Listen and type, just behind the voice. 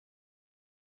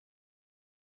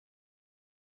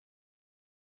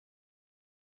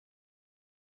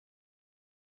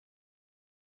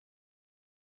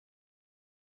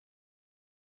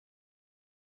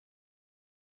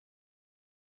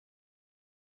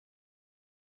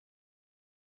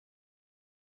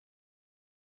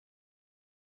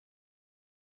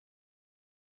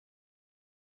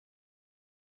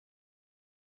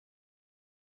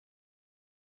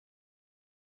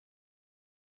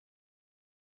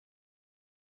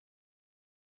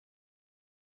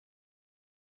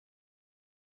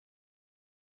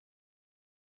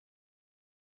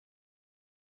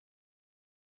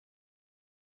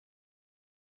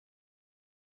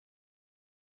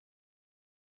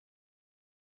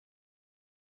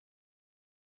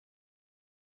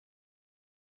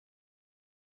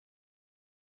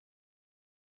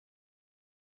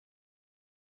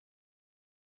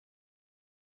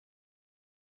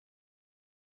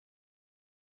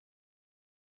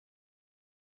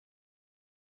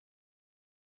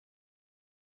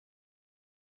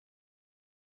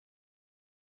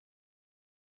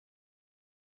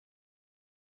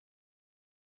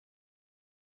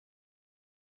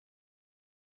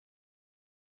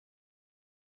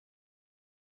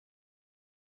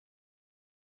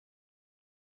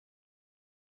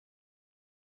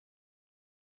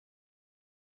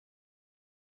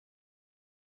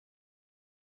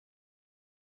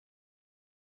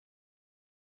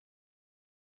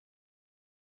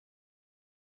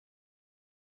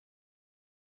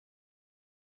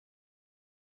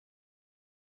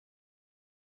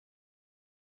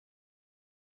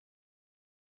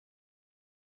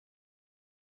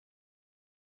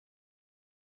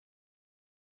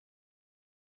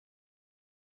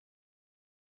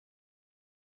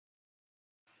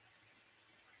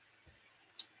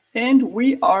And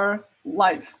we are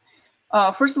live.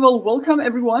 First of all, welcome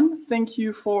everyone. Thank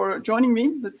you for joining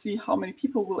me. Let's see how many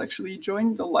people will actually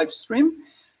join the live stream.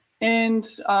 And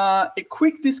a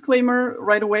quick disclaimer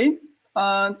right away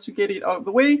to get it out of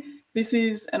the way. This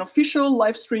is an official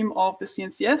live stream of the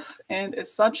CNCF, and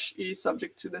as such is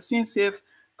subject to the CNCF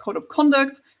Code of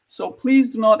Conduct. So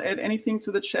please do not add anything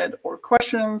to the chat or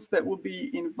questions that would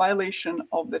be in violation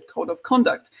of that Code of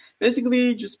Conduct.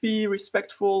 Basically, just be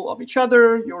respectful of each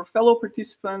other, your fellow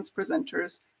participants,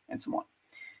 presenters, and so on.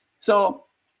 So,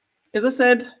 as I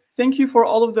said, thank you for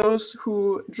all of those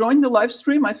who joined the live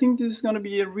stream. I think this is going to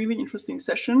be a really interesting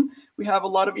session. We have a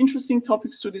lot of interesting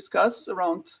topics to discuss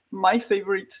around my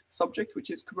favorite subject,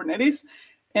 which is Kubernetes.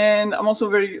 And I'm also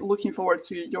very looking forward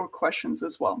to your questions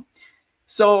as well.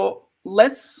 So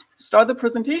let's start the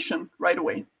presentation right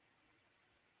away.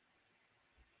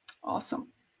 Awesome.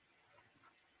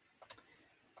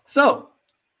 So,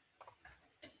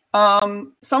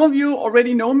 some of you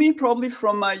already know me probably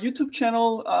from my YouTube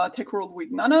channel, Tech World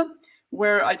with Nana,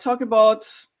 where I talk about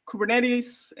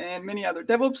Kubernetes and many other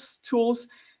DevOps tools.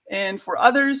 And for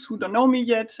others who don't know me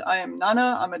yet, I am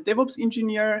Nana. I'm a DevOps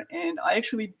engineer, and I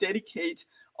actually dedicate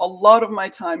a lot of my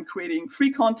time creating free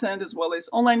content as well as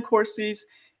online courses,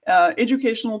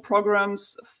 educational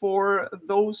programs for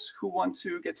those who want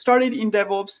to get started in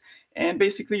DevOps and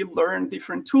basically learn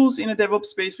different tools in a DevOps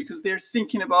space because they're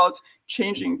thinking about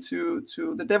changing to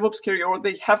the DevOps career, or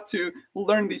they have to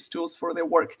learn these tools for their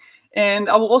work. And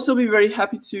I will also be very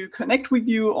happy to connect with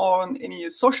you on any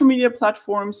social media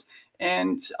platforms.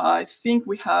 And I think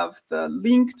we have the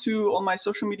link to all my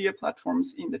social media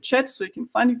platforms in the chat, so you can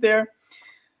find it there.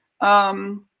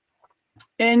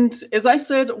 And as I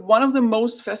said, one of the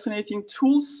most fascinating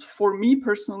tools for me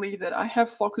personally that I have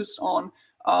focused on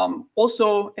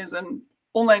also as an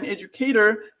online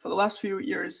educator for the last few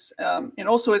years and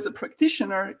also as a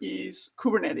practitioner is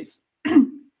Kubernetes.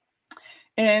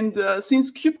 And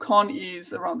since KubeCon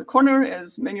is around the corner,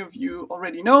 as many of you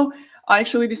already know, I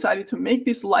actually decided to make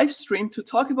this live stream to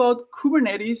talk about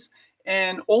Kubernetes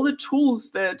and all the tools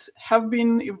that have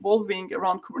been evolving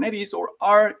around Kubernetes or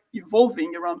are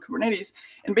evolving around Kubernetes,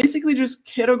 and basically just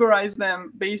categorize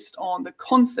them based on the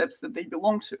concepts that they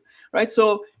belong to, right?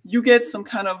 So you get some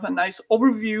kind of a nice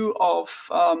overview of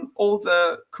all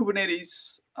the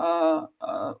Kubernetes,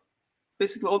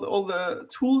 basically all the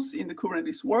tools in the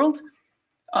Kubernetes world,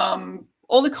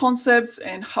 all the concepts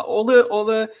and how all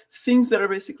the things that are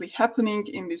basically happening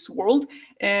in this world.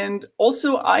 And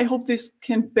also, I hope this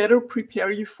can better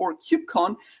prepare you for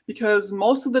KubeCon, because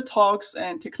most of the talks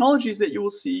and technologies that you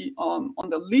will see on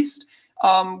the list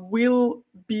will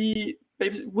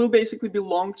basically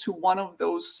belong to one of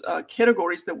those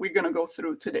categories that we're going to go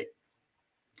through today.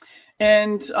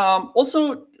 And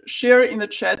also share in the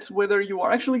chat whether you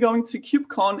are actually going to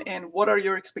KubeCon and what are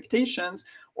your expectations,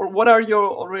 or what are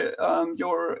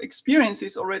your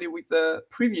experiences already with the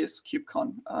previous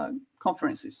KubeCon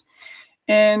conferences.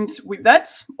 And with that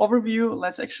overview,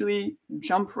 let's actually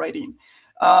jump right in.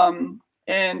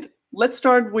 And let's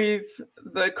start with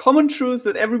the common truths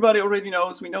that everybody already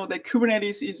knows. We know that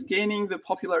Kubernetes is gaining the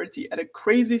popularity at a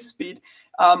crazy speed.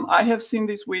 I have seen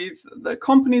this with the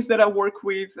companies that I work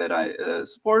with, that I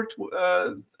support,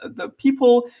 the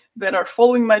people that are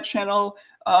following my channel,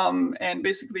 and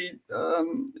basically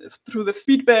through the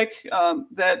feedback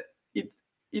that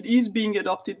it is being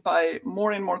adopted by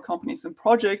more and more companies and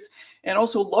projects. And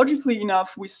also, logically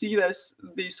enough, we see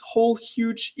this whole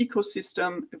huge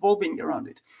ecosystem evolving around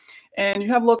it. And you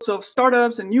have lots of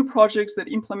startups and new projects that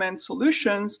implement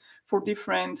solutions for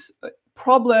different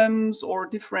problems or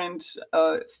different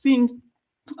things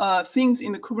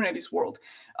in the Kubernetes world.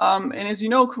 And as you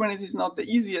know, Kubernetes is not the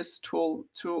easiest tool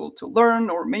to learn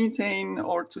or maintain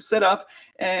or to set up,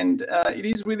 and it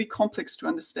is really complex to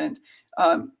understand.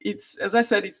 It's, as I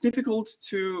said, it's difficult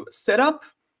to set up,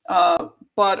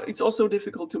 but it's also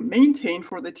difficult to maintain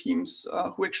for the teams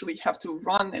who actually have to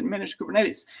run and manage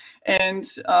Kubernetes. And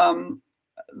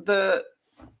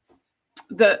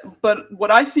but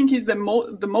what I think is the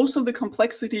most of the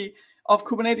complexity of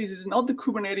Kubernetes is not the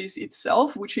Kubernetes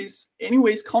itself, which is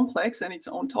anyways complex and its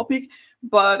own topic,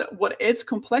 but what adds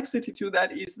complexity to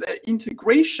that is the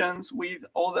integrations with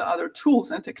all the other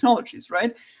tools and technologies,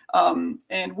 right?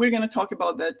 And we're going to talk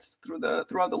about that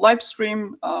throughout the live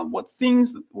stream, what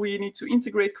things we need to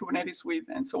integrate Kubernetes with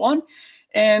and so on.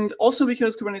 And also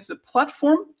because Kubernetes is a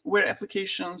platform where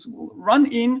applications will run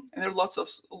in, and there are lots of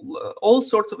all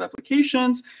sorts of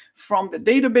applications, from the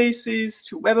databases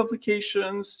to web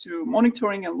applications to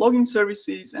monitoring and logging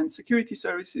services and security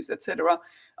services, etc.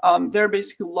 There are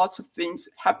basically lots of things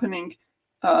happening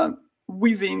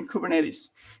within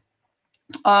Kubernetes.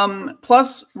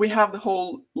 Plus, we have the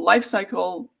whole life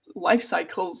cycles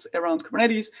around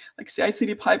Kubernetes, like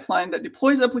CI/CD pipeline that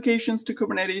deploys applications to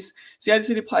Kubernetes,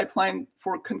 CI/CD pipeline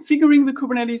for configuring the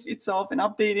Kubernetes itself and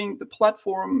updating the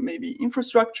platform, maybe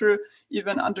infrastructure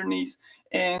even underneath.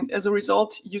 And as a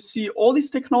result, you see all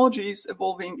these technologies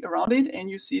evolving around it, and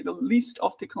you see the list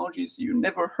of technologies you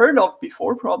never heard of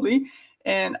before, probably.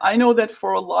 And I know that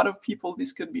for a lot of people,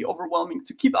 this could be overwhelming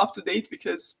to keep up to date,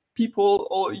 because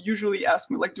people usually ask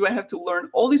me, like, do I have to learn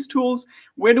all these tools?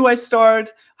 Where do I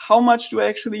start? How much do I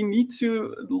actually need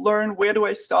to learn? Where do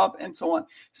I stop? And so on.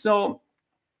 So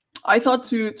I thought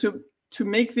to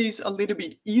make these a little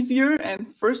bit easier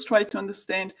and first try to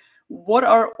understand what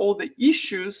are all the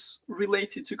issues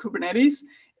related to Kubernetes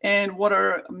and what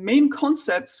are main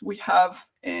concepts we have,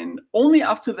 and only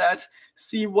after that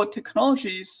see what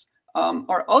technologies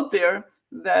are out there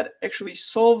that actually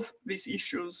solve these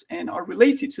issues and are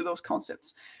related to those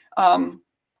concepts.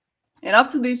 And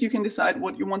after this, you can decide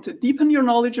what you want to deepen your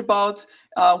knowledge about,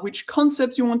 which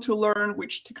concepts you want to learn,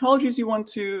 which technologies you want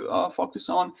to focus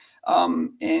on,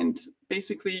 and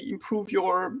basically improve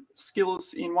your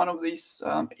skills in one of these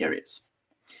areas.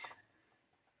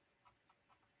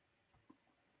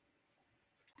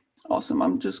 Awesome.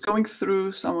 I'm just going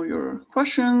through some of your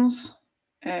questions,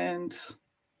 and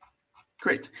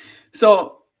great.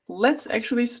 So let's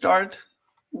actually start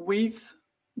with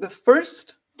the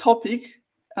first topic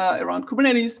around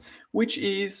Kubernetes, which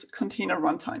is container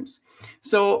runtimes.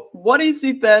 So what is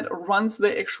it that runs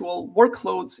the actual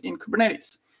workloads in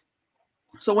Kubernetes?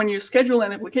 So when you schedule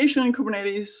an application in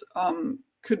Kubernetes,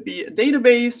 could be a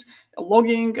database, a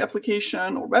logging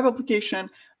application, or web application.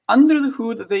 Under the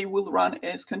hood, they will run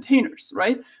as containers,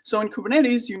 right? So in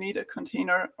Kubernetes, you need a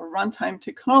container runtime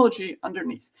technology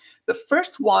underneath. The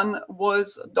first one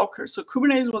was Docker. So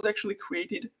Kubernetes was actually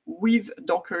created with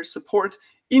Docker support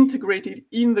integrated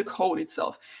in the code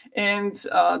itself. And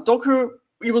Docker,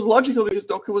 it was logical because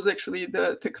Docker was actually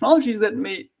the technology that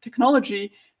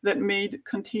made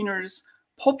containers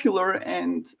popular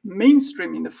and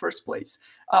mainstream in the first place.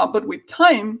 But with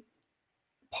time,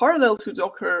 parallel to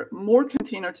Docker, more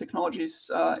container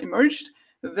technologies emerged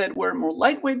that were more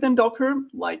lightweight than Docker,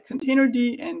 like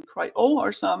Containerd and CRY-O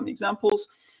are some examples.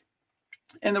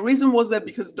 And the reason was that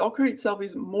because Docker itself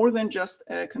is more than just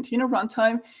a container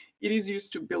runtime, it is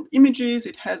used to build images,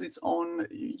 it has its own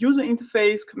user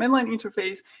interface, command line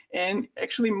interface, and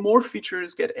actually more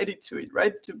features get added to it,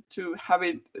 right? To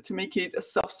make it a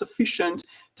self-sufficient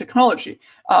technology.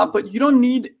 But you don't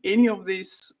need any of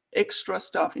this extra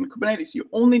stuff in Kubernetes. You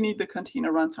only need the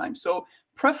container runtime. So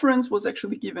preference was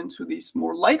actually given to these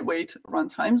more lightweight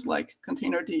runtimes like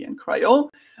Containerd and CRY-O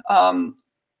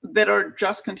that are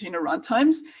just container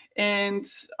runtimes. And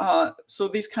so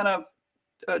this kind of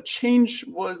change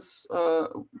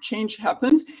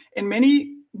happened, and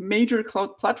many major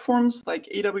cloud platforms like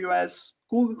AWS,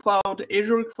 Google Cloud,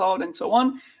 Azure Cloud, and so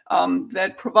on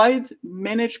that provide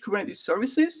managed Kubernetes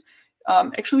services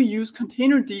actually use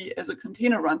Containerd as a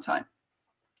container runtime.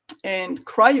 And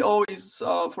CRY-O is,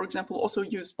 for example, also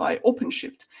used by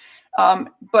OpenShift.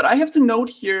 But I have to note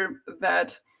here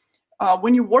that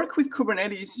when you work with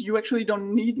Kubernetes, you actually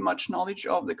don't need much knowledge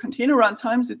of the container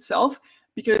runtimes itself,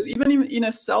 because even in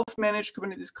a self-managed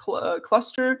Kubernetes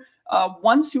cluster,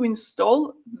 once you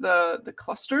install the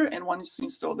cluster and once you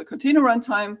install the container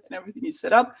runtime and everything is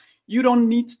set up, you don't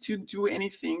need to do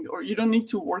anything, or you don't need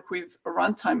to work with a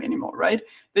runtime anymore, right?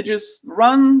 They just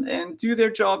run and do their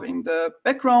job in the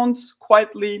background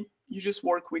quietly. You just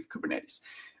work with Kubernetes.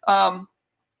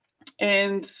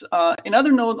 And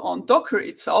another note on Docker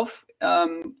itself,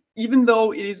 even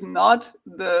though it is not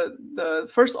the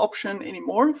first option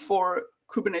anymore for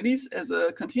Kubernetes as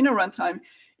a container runtime,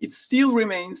 it still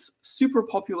remains super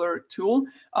popular tool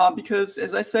because,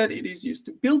 as I said, it is used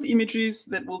to build images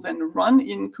that will then run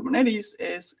in Kubernetes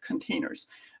as containers,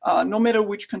 no matter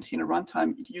which container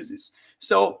runtime it uses.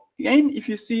 So again, if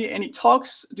you see any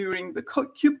talks during the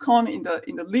KubeCon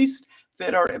in the list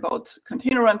that are about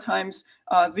container runtimes,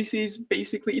 this is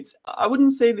basically, I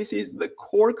wouldn't say this is the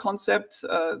core concept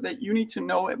that you need to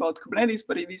know about Kubernetes,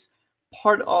 but it is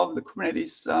part of the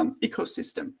Kubernetes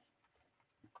ecosystem.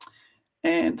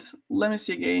 And let me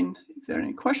see again if there are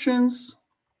any questions.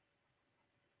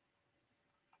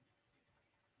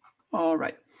 All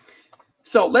right.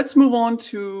 So let's move on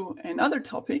to another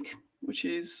topic, which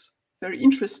is very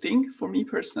interesting for me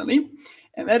personally.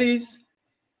 And that is,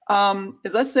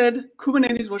 as I said,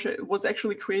 Kubernetes was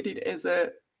actually created as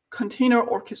a container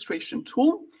orchestration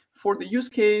tool for the use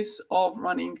case of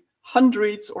running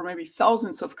hundreds or maybe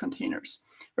thousands of containers,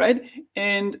 right?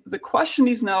 And the question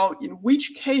is now, in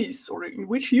which case or in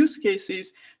which use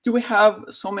cases do we have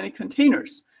so many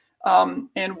containers?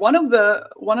 And one of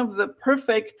the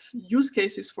perfect use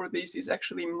cases for this is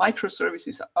actually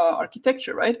microservices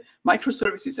architecture, right?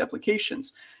 Microservices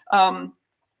applications.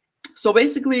 So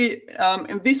basically,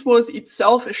 and this was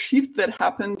itself a shift that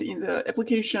happened in the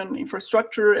application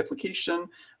infrastructure,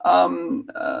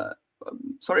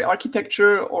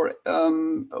 architecture or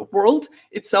world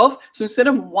itself. So instead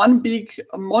of one big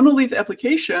monolith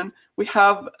application, we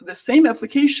have the same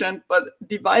application, but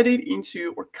divided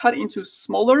into or cut into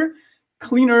smaller,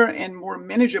 cleaner, and more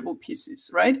manageable pieces,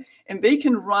 right? And they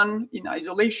can run in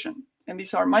isolation. And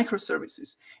these are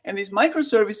microservices. And these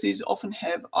microservices often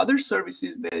have other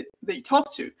services that they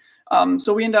talk to.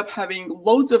 So we end up having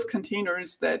loads of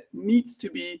containers that needs to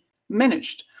be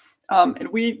managed. And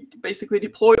we basically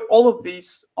deploy all of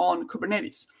these on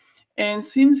Kubernetes. And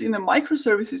since in the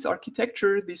microservices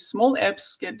architecture, these small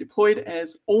apps get deployed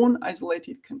as own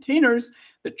isolated containers,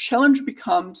 the challenge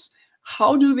becomes,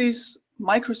 how do these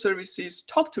microservices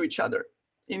talk to each other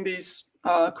in this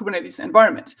Kubernetes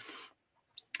environment?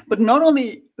 But not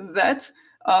only that,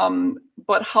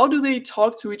 but how do they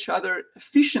talk to each other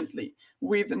efficiently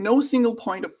with no single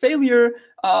point of failure,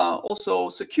 also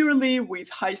securely with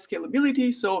high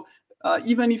scalability? So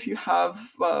even if you have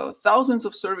thousands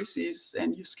of services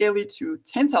and you scale it to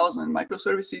 10,000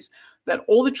 microservices, that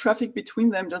all the traffic between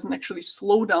them doesn't actually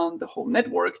slow down the whole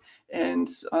network and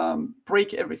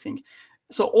break everything.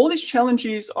 So all these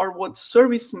challenges are what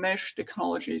service mesh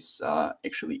technologies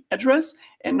actually address.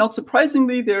 And not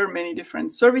surprisingly, there are many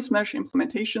different service mesh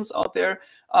implementations out there.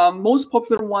 Most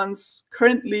popular ones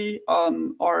currently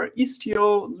are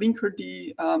Istio,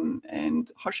 Linkerd,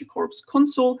 and HashiCorp's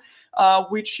Consul,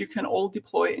 which you can all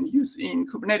deploy and use in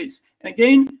Kubernetes. And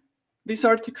again, these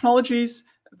are technologies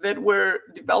that were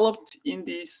developed in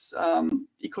this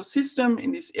ecosystem,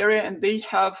 in this area, and they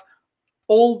have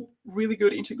all really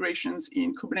good integrations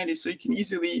in Kubernetes, so you can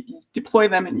easily deploy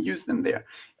them and use them there.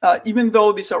 Even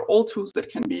though these are all tools that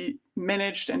can be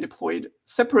managed and deployed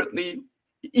separately,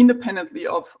 independently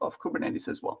of Kubernetes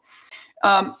as well.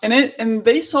 And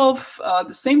they solve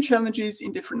the same challenges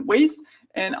in different ways.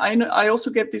 And I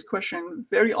also get this question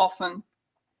very often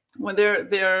when there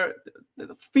are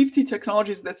 50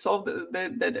 technologies that solve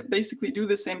that basically do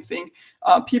the same thing.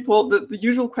 The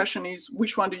usual question is,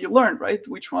 which one do you learn, right?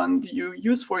 Which one do you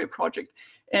use for your project?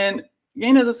 And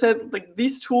again, as I said, like,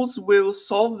 these tools will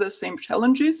solve the same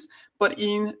challenges, but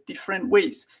in different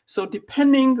ways. So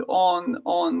depending on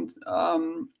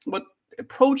what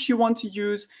approach you want to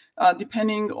use,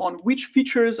 depending on which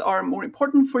features are more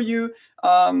important for you,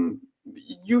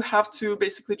 you have to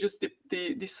basically just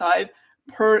decide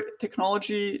per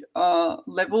technology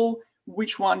level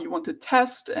which one you want to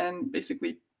test and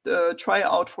basically try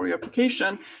out for your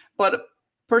application. But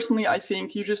personally, I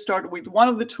think you just start with one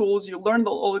of the tools, you learn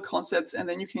all the concepts, and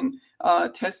then you can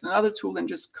test another tool and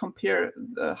just compare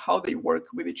how they work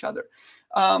with each other.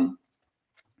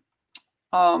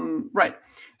 Right.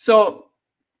 So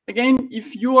again,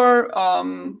 if you are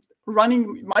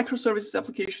running microservices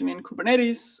application in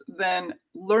Kubernetes, then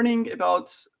learning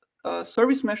about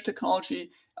service mesh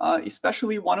technology,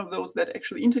 especially one of those that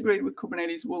actually integrate with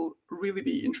Kubernetes, will really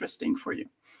be interesting for you.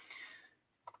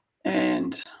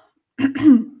 And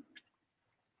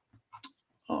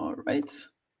all right.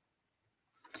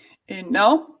 And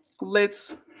now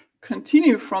let's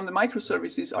continue from the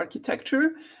microservices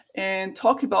architecture and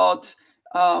talk about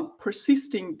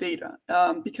persisting data,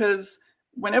 because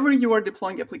whenever you are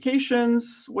deploying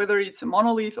applications, whether it's a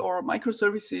monolith or a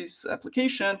microservices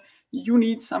application, you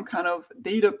need some kind of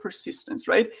data persistence,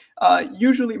 right?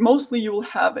 Mostly you will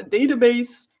have a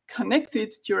database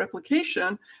connected to your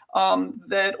application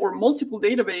or multiple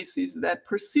databases that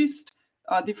persist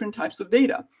different types of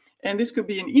data. And this could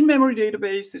be an in-memory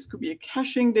database, this could be a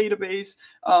caching database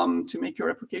to make your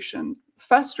application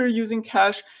faster using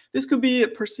cache. This could be a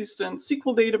persistent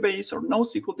SQL database or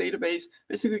NoSQL database.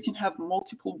 Basically, you can have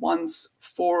multiple ones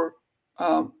for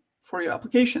your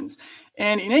applications.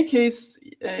 And in any case,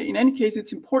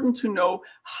 it's important to know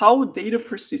how data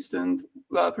persistence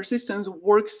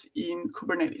works in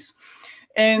Kubernetes.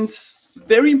 And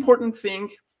very important thing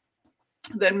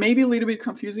that may be a little bit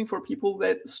confusing for people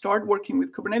that start working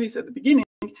with Kubernetes at the beginning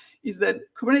is that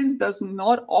Kubernetes does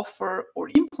not offer or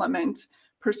implement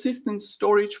persistent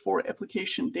storage for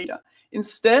application data.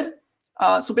 Instead,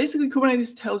 so basically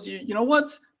Kubernetes tells you, you know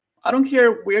what, I don't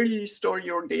care where you store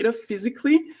your data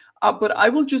physically, but I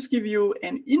will just give you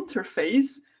an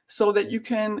interface so that you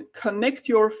can connect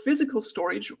your physical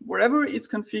storage wherever it's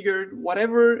configured,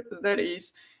 whatever that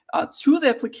is, to the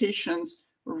applications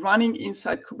running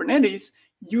inside Kubernetes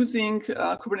using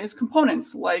Kubernetes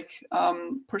components like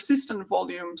persistent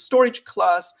volume, storage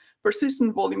class,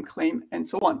 persistent volume claim, and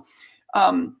so on.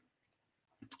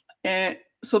 And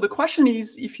so the question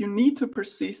is, if you need to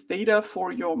persist data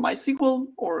for your MySQL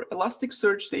or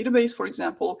Elasticsearch database, for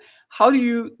example, how do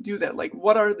you do that? Like,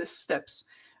 what are the steps?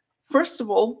 First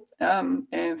of all, and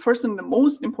the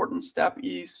most important step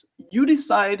is you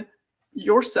decide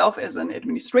yourself as an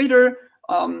administrator,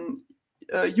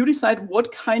 you decide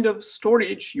what kind of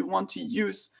storage you want to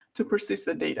use to persist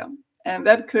the data. And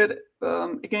that could,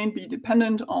 again, be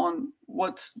dependent on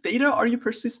what data are you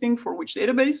persisting for which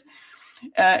database.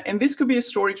 And this could be a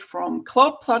storage from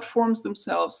cloud platforms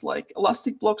themselves, like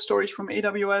Elastic Block Storage from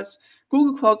AWS,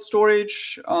 Google Cloud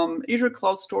Storage, Azure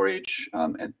Cloud Storage,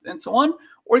 and so on.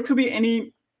 Or it could be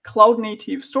any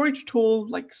cloud-native storage tool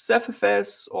like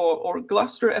Cephfs or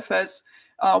GlusterFS,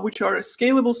 which are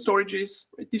scalable storages,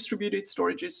 distributed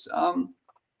storages,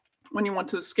 when you want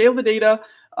to scale the data,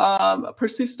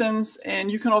 persistence, and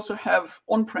you can also have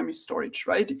on-premise storage,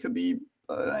 right? It could be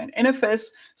an NFS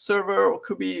server, or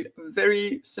could be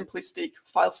very simplistic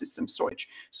file system storage.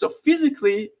 So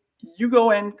physically, you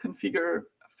go and configure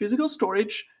physical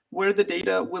storage where the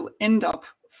data will end up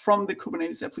from the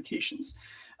Kubernetes applications.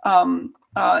 And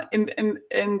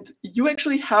you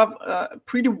actually have a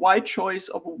pretty wide choice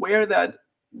of where that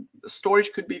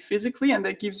storage could be physically, and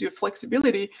that gives you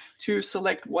flexibility to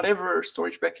select whatever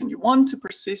storage backend you want to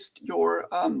persist your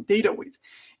data with.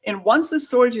 And once the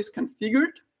storage is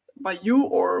configured by you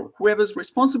or whoever's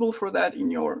responsible for that in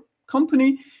your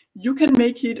company, you can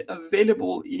make it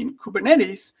available in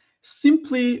Kubernetes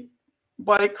simply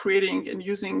by creating and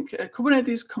using a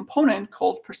Kubernetes component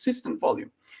called persistent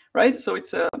volume, right? So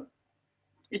it's a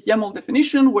YAML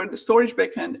definition where the storage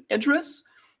backend address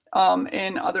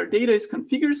and other data is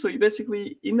configured. So you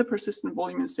basically, in the persistent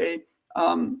volume, say,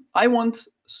 I want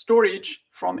storage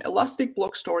from Elastic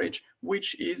Block Storage,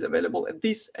 which is available at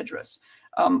this address,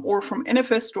 or from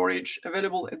NFS storage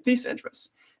available at this address,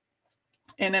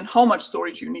 and then how much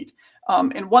storage you need.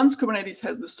 And once Kubernetes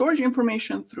has the storage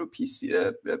information through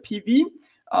PV,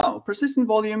 persistent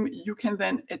volume, you can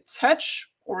then attach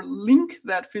or link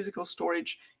that physical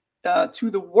storage to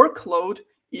the workload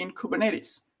in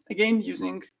Kubernetes, again,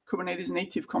 using Kubernetes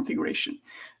native configuration.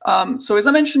 So as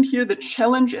I mentioned here, the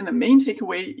challenge and the main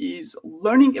takeaway is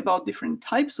learning about different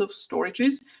types of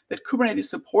storages that Kubernetes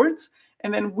supports,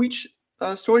 and then which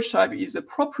storage type is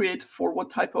appropriate for what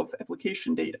type of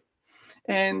application data.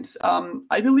 And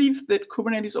I believe that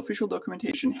Kubernetes official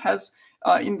documentation has,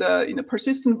 in the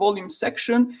persistent volume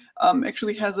section,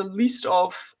 actually has a list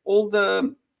of all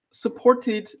the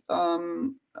supported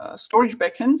storage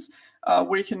backends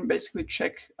where you can basically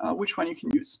check which one you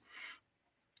can use.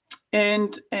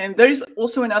 And there is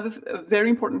also another very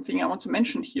important thing I want to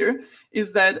mention here,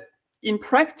 is that in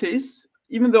practice,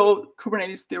 even though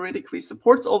Kubernetes theoretically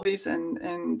supports all this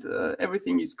and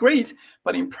everything is great,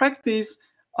 but in practice,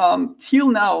 till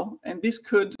now, and this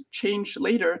could change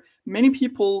later, many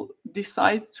people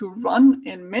decide to run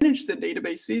and manage the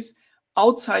databases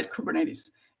outside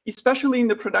Kubernetes, especially in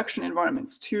the production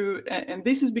environments too. And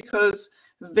this is because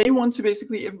they want to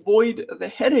basically avoid the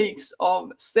headaches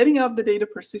of setting up the data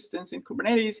persistence in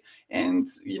Kubernetes and,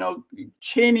 you know,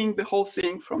 chaining the whole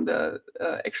thing from the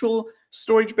actual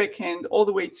storage backend all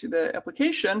the way to the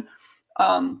application.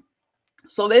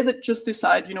 So they just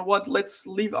decide, you know what, let's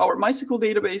leave our MySQL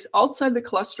database outside the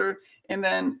cluster, and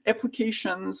then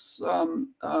applications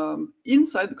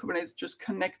inside the Kubernetes just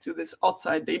connect to this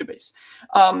outside database.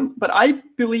 But I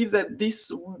believe that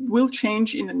this will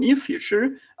change in the near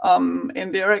future,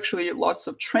 and there are actually lots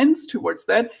of trends towards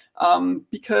that,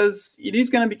 because it is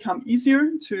going to become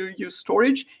easier to use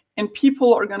storage, and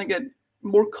people are going to get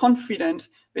more confident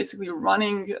basically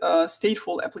running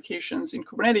stateful applications in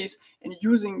Kubernetes and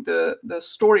using the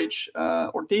storage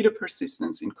or data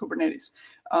persistence in Kubernetes.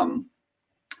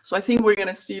 So I think we're going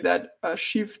to see that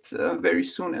shift very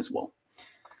soon as well.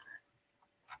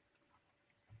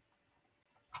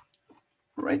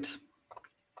 Right.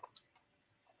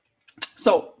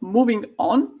 So moving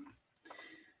on.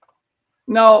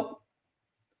 Now,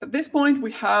 at this point,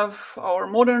 we have our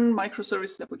modern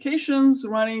microservice applications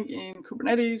running in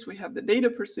Kubernetes. We have the data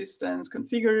persistence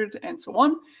configured and so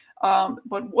on.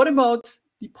 But what about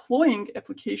deploying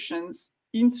applications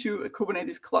into a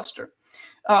Kubernetes cluster?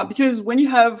 Because when you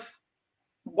have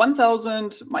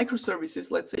 1,000 microservices,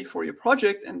 let's say, for your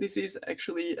project, and this is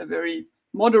actually a very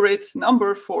moderate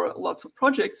number for lots of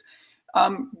projects,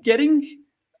 and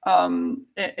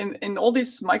all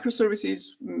these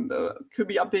microservices could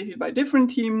be updated by different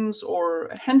teams or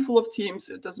a handful of teams,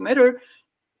 it doesn't matter.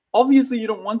 obviously you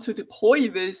don't want to deploy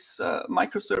these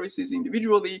microservices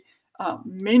individually,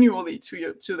 manually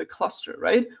to the cluster,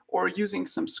 right? Or using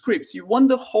some scripts. You want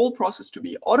the whole process to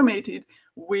be automated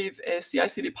with a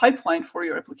CI/CD pipeline for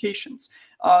your applications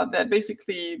that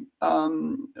basically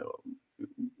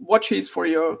watches for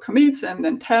your commits and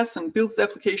then tests and builds the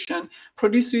application,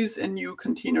 produces a new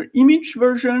container image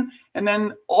version, and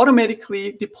then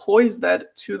automatically deploys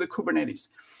that to the Kubernetes.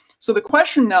 So the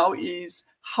question now is,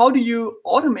 how do you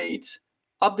automate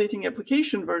updating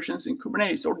application versions in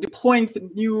Kubernetes or deploying the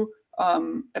new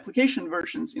application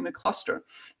versions in the cluster?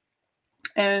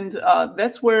 And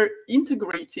that's where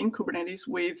integrating Kubernetes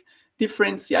with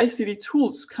different CI/CD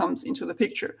tools comes into the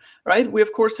picture, right? We,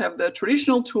 of course, have the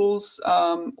traditional tools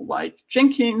like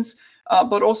Jenkins,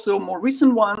 but also more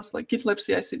recent ones like GitLab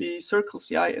CI/CD, Circle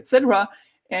CI, etc.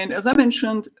 And as I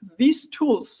mentioned, these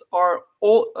tools are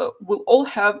will all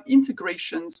have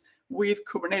integrations with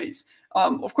Kubernetes.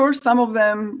 Of course, some of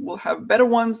them will have better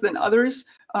ones than others,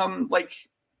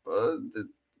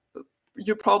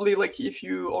 you probably, like, if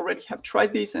you already have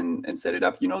tried this and set it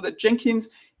up, you know that Jenkins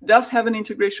does have an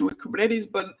integration with Kubernetes,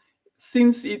 but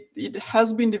since it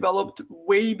has been developed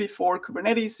way before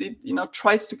Kubernetes, it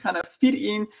tries to kind of fit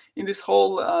in this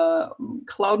whole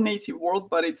cloud native world,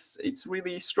 but it's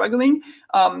really struggling.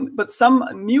 But some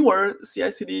newer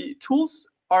CI/CD tools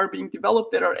are being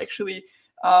developed that are actually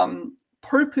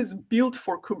purpose built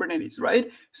for Kubernetes,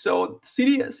 right? So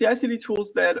CI/CD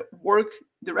tools that work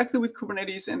directly with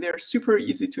Kubernetes, and they're super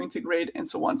easy to integrate and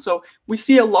so on. So we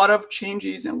see a lot of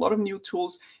changes and a lot of new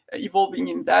tools evolving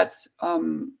in that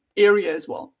area as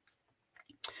well.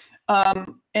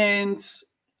 And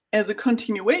as a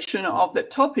continuation of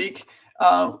that topic,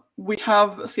 we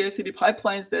have CI/CD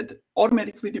pipelines that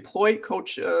automatically deploy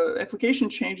application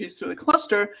changes to the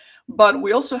cluster, but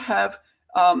we also have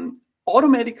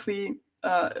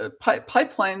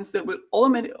pipelines that will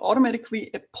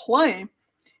automatically apply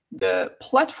the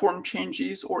platform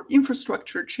changes or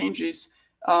infrastructure changes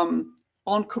on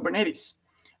Kubernetes,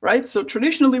 right? So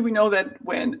traditionally, we know that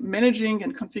when managing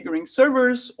and configuring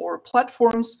servers or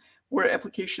platforms where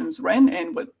applications ran,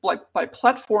 and by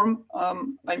platform,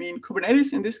 I mean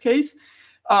Kubernetes in this case.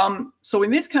 So in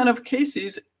these kind of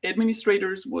cases,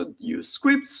 administrators would use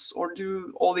scripts or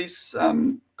do all these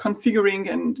configuring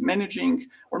and managing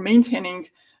or maintaining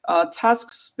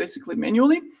tasks basically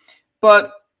manually.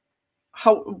 But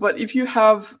if you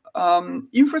have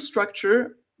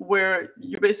infrastructure where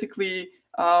you basically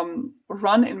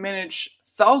run and manage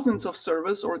thousands of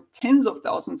servers or tens of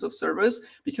thousands of servers,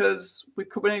 because with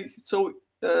Kubernetes it's so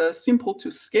simple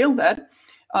to scale that,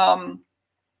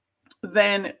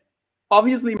 then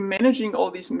obviously managing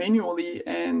all these manually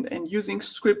and using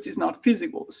scripts is not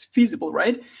feasible,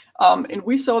 right? And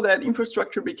we saw that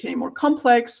infrastructure became more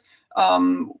complex.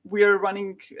 We are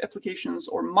running applications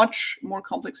or much more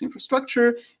complex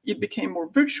infrastructure. It became more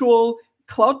virtual.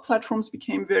 Cloud platforms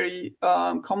became very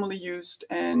commonly used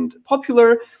and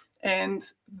popular. And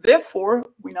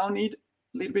therefore, we now need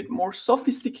a little bit more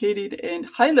sophisticated and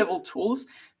high-level tools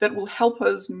that will help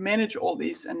us manage all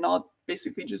these and not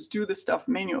basically just do the stuff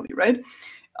manually, right?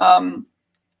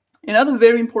 Another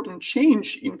very important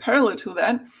change in parallel to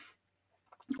that,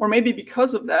 or maybe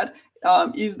because of that,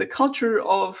 is the culture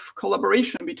of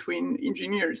collaboration between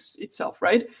engineers itself,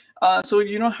 right? So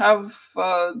you don't have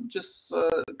just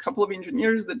a couple of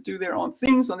engineers that do their own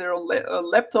things on their own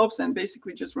laptops and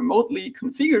basically just remotely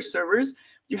configure servers.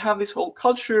 You have this whole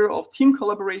culture of team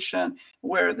collaboration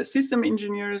where the system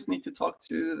engineers need to talk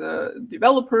to the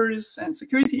developers and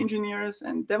security engineers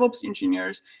and DevOps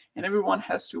engineers, and everyone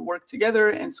has to work together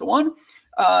and so on.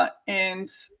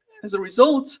 And as a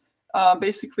result,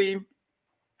 basically,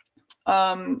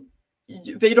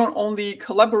 they don't only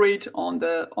collaborate on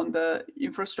the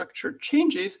infrastructure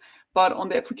changes, but on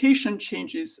the application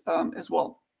changes as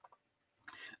well.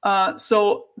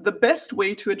 So the best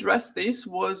way to address this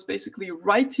was basically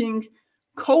writing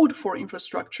code for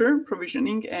infrastructure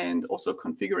provisioning and also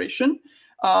configuration,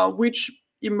 which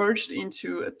emerged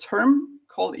into a term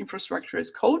called infrastructure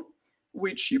as code,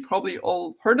 which you probably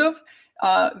all heard of,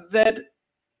 that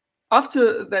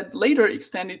after that later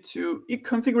extended to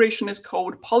configuration as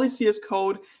code, policy as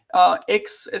code,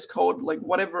 X as code, like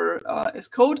whatever as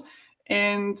code.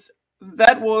 And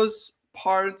that was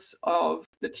part of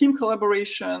the team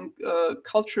collaboration,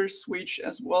 culture switch,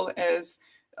 as well as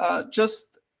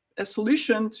just a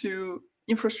solution to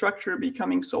infrastructure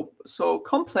becoming so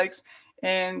complex,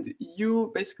 and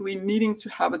you basically needing to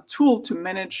have a tool to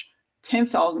manage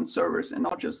 10,000 servers and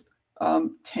not just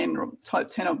 10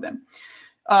 of them.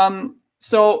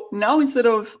 So now instead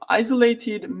of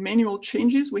isolated manual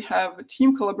changes, we have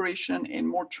team collaboration and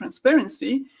more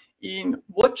transparency in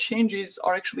what changes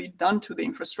are actually done to the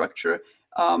infrastructure.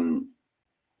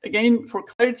 Again, for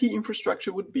clarity,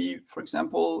 infrastructure would be, for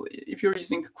example, if you're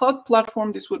using a cloud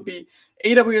platform, this would be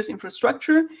AWS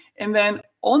infrastructure. And then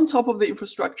on top of the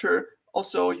infrastructure,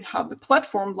 also you have the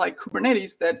platform like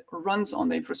Kubernetes that runs on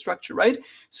the infrastructure, right?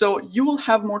 So you will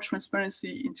have more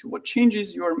transparency into what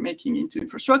changes you are making into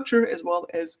infrastructure as well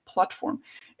as platform.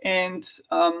 And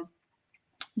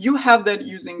you have that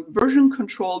using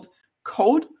version-controlled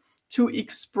code to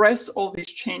express all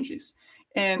these changes.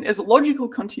 And as a logical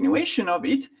continuation of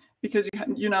it, because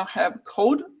you now have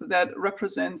code that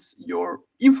represents your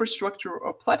infrastructure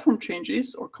or platform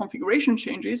changes or configuration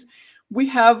changes, we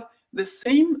have the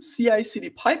same CI/CD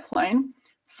pipeline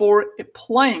for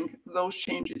applying those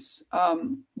changes,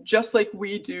 just like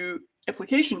we do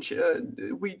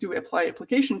apply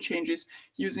application changes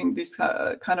using this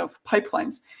kind of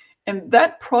pipelines. And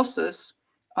that process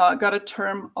got a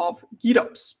term of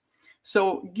GitOps.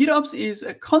 So GitOps is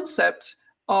a concept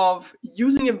of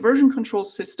using a version control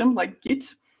system like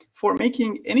Git for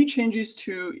making any changes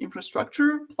to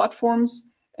infrastructure, platforms,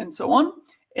 and so on,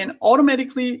 and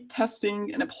automatically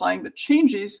testing and applying the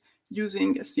changes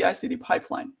using a CI/CD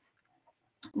pipeline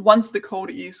once the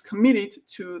code is committed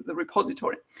to the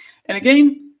repository. And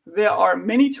again, there are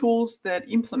many tools that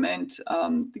implement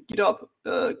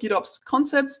the GitOps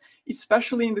concepts,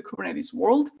 especially in the Kubernetes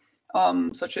world,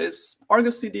 such as Argo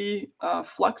CD,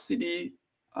 Flux CD,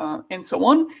 and so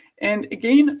on. And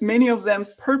again, many of them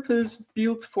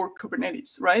purpose-built for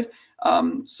Kubernetes, right?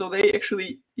 So they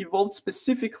actually evolved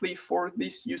specifically for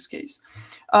this use case.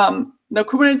 Now,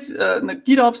 Kubernetes,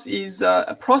 GitOps is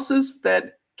a process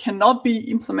that cannot be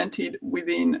implemented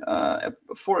within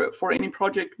for any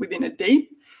project within a day,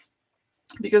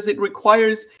 because it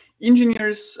requires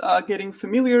engineers getting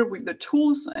familiar with the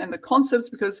tools and the concepts,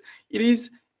 because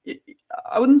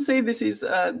I wouldn't say this is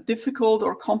a difficult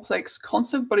or complex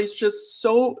concept, but it's just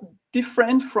so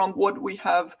different from what we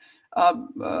have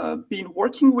been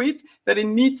working with that it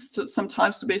needs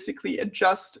sometimes to basically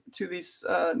adjust to this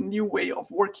new way of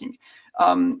working.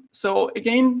 So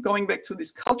again, going back to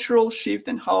this cultural shift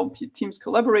and how teams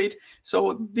collaborate.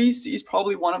 So this is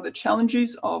probably one of the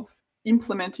challenges of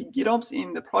implementing GitOps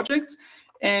in the projects.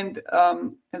 And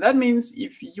that means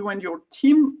if you and your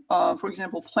team, for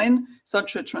example, plan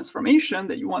such a transformation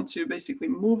that you want to basically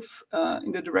move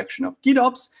in the direction of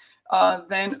GitOps,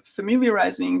 then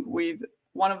familiarizing with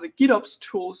one of the GitOps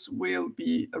tools will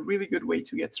be a really good way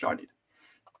to get started.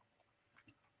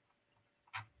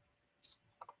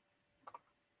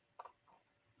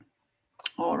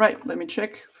 All right, let me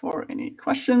check for any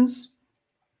questions.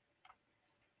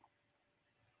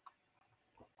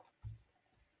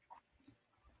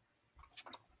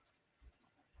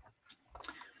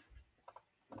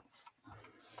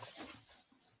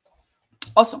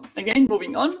 Awesome. Again,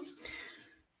 moving on.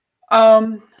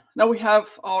 Now we have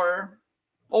our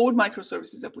old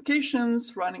microservices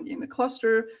applications running in the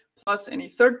cluster, plus any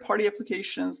third-party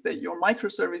applications that your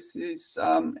microservices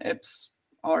apps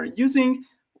are using.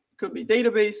 Could be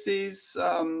databases,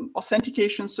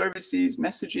 authentication services,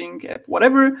 messaging app,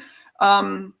 whatever.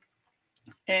 And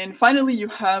finally, you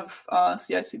have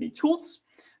CI/CD tools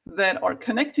that are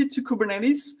connected to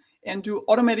Kubernetes and do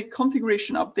automatic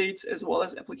configuration updates as well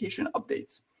as application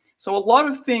updates. So a lot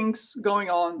of things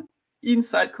going on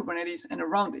inside Kubernetes and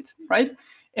around it, right?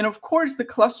 And of course, the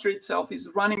cluster itself is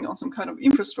running on some kind of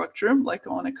infrastructure, like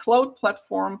on a cloud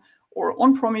platform or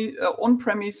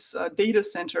on-premise data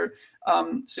center.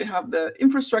 So you have the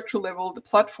infrastructure level, the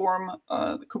platform,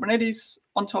 the Kubernetes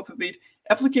on top of it,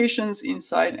 applications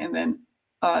inside, and then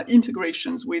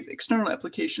integrations with external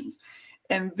applications.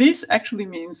 And this actually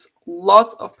means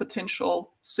lots of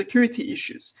potential security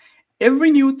issues. Every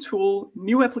new tool,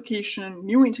 new application,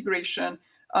 new integration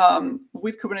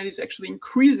with Kubernetes actually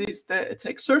increases the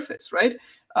attack surface, right?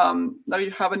 Now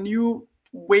you have a new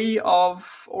way of,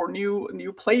 or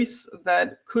new place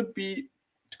that could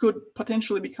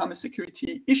potentially become a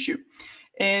security issue.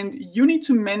 And you need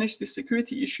to manage the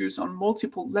security issues on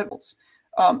multiple levels.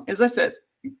 As I said,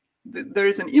 there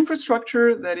is an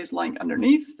infrastructure that is lying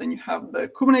underneath, then you have the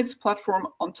Kubernetes platform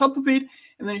on top of it,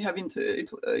 and then you have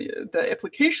the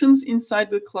applications inside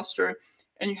the cluster,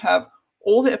 and you have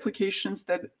all the applications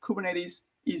that Kubernetes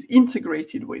is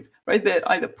integrated with, right? That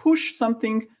either push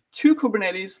something to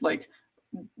Kubernetes, like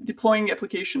deploying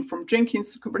application from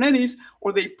Jenkins to Kubernetes,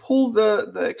 or they pull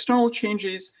the external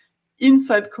changes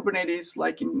inside Kubernetes,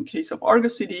 like in case of Argo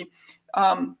CD.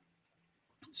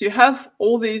 So you have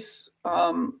all these,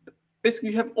 basically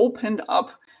you have opened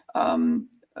up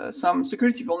some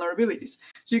security vulnerabilities.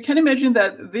 So you can imagine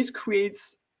that this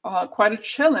creates quite a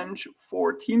challenge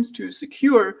for teams to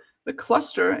secure the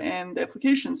cluster and the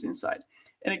applications inside.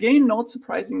 And again, not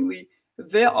surprisingly,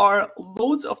 there are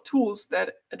loads of tools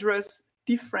that address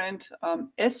different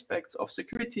aspects of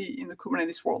security in the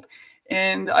Kubernetes world.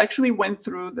 And I actually went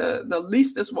through the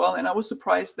list as well, and I was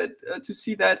surprised that to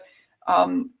see that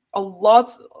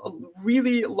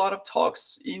really a lot of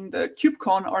talks in the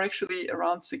KubeCon are actually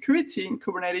around security in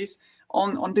Kubernetes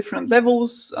on different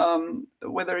levels,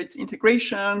 whether it's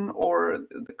integration or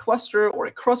the cluster or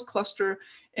a cross cluster.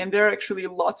 And there are actually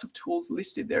lots of tools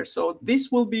listed there. So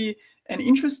this will be an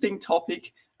interesting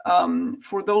topic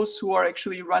for those who are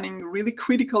actually running really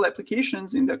critical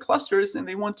applications in their clusters, and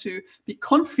they want to be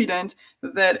confident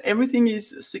that everything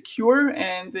is secure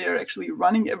and they're actually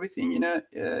running everything in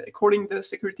according to the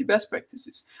security best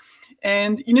practices.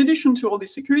 And in addition to all the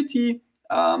security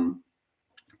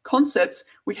concepts,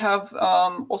 we have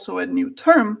also a new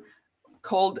term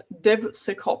called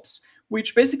DevSecOps,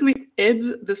 which basically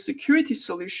adds the security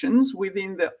solutions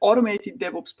within the automated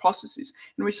DevOps processes.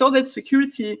 And we saw that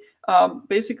security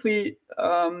basically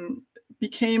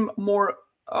became more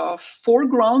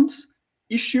foreground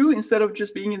issue instead of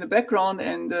just being in the background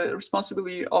and the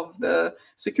responsibility of the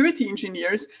security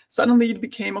engineers. Suddenly it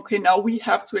became, okay, now we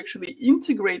have to actually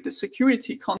integrate the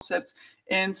security concepts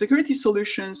and security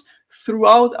solutions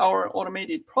throughout our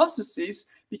automated processes,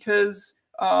 because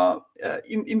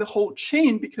in the whole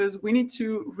chain, because we need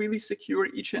to really secure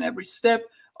each and every step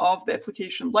of the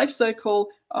application lifecycle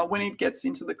when it gets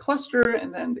into the cluster,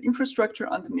 and then the infrastructure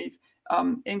underneath,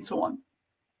 and so on.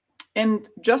 And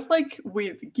just like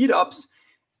with GitOps,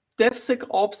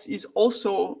 DevSecOps is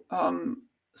also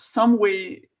some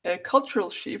way a cultural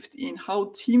shift in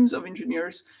how teams of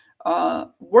engineers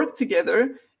work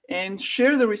together and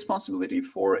share the responsibility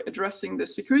for addressing the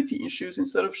security issues,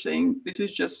 instead of saying this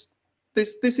is just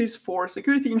this is for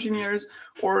security engineers,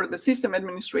 or the system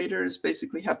administrators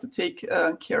basically have to take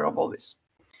care of all this.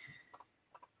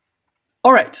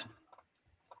 All right.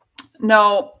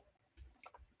 Now,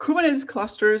 Kubernetes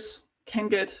clusters can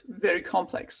get very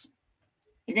complex.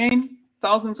 Again,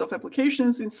 thousands of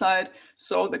applications inside.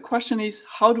 So the question is,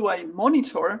 how do I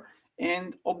monitor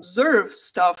and observe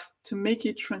stuff to make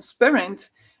it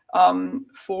transparent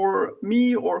for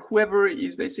me or whoever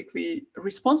is basically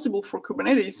responsible for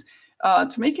Kubernetes,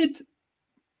 to make it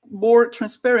more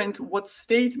transparent what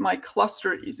state my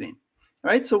cluster is in,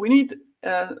 right? So we need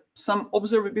some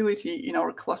observability in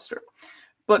our cluster,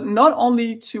 but not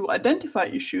only to identify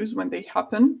issues when they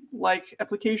happen, like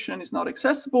application is not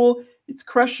accessible, it's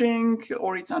crashing,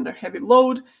 or it's under heavy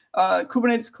load,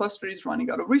 Kubernetes cluster is running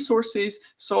out of resources.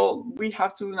 So we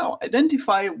have to now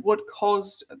identify what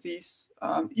caused these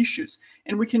issues.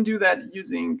 And we can do that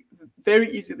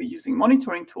very easily using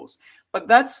monitoring tools. But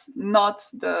that's not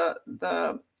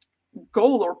the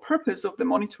goal or purpose of the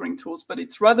monitoring tools, but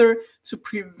it's rather to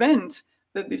prevent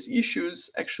that these issues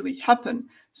actually happen.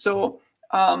 So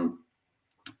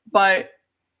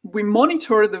we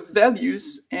monitor the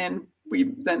values, and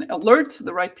we then alert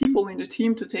the right people in the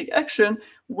team to take action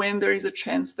when there is a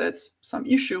chance that some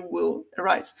issue will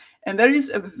arise. And that is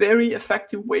a very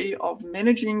effective way of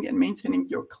managing and maintaining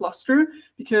your cluster,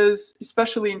 because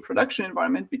especially in production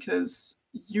environment, because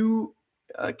you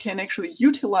can actually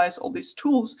utilize all these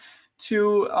tools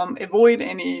to avoid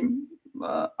any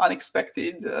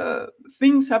unexpected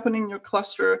things happening in your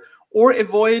cluster, or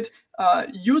avoid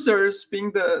users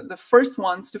being the first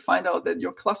ones to find out that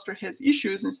your cluster has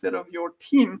issues instead of your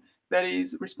team that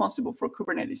is responsible for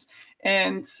Kubernetes.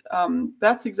 And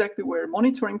that's exactly where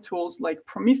monitoring tools like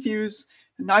Prometheus,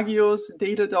 Nagios,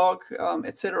 Datadog,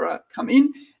 etc. come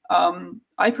in.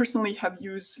 I personally have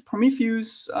used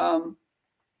Prometheus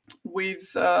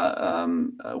with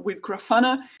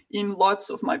Grafana in lots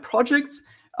of my projects,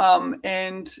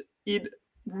 and it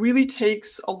really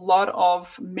takes a lot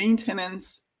of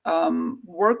maintenance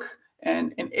work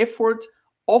and effort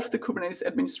of the Kubernetes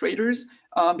administrators,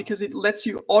 because it lets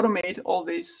you automate all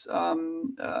this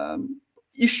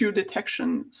issue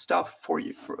detection stuff for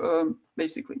you,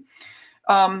 basically.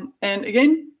 And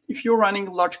again, if you're running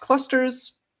large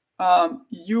clusters,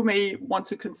 you may want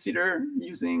to consider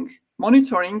using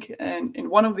monitoring and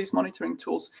one of these monitoring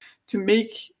tools to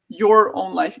make your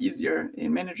own life easier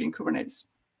in managing Kubernetes.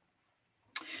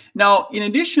 Now, in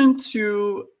addition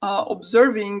to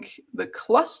observing the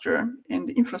cluster and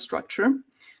the infrastructure,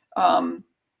 when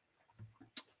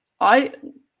I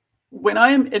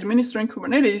am administering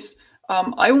Kubernetes,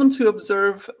 I want to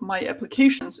observe my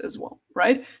applications as well,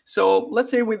 right? So let's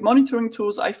say with monitoring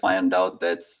tools, I find out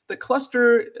that the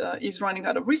cluster is running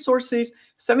out of resources.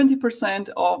 70%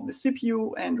 of the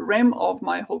CPU and RAM of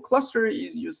my whole cluster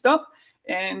is used up,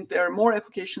 and there are more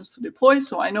applications to deploy.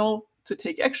 So I know to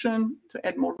take action to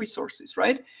add more resources,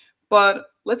 right? But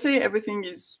let's say everything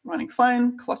is running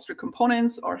fine, cluster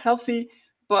components are healthy,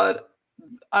 but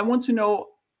I want to know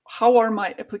how are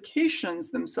my applications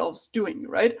themselves doing,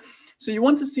 right? So you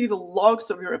want to see the logs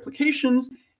of your applications,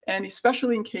 and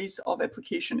especially in case of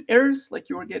application errors, like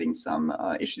you are getting some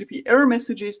HTTP error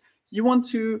messages, you want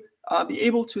to be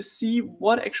able to see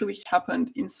what actually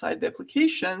happened inside the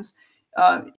applications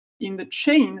in the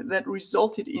chain that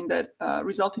resulted in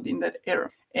that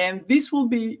error. And this will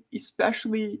be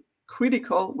especially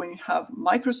critical when you have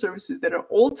microservices that are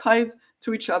all tied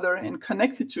to each other and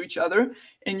connected to each other,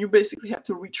 and you basically have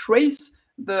to retrace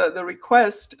the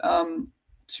request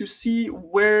to see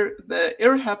where the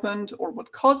error happened or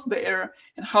what caused the error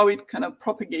and how it kind of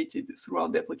propagated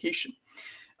throughout the application.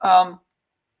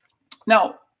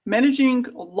 Now, managing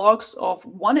logs of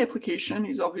one application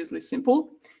is obviously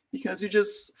simple because you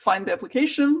just find the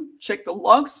application, check the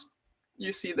logs,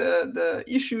 you see the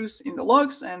issues in the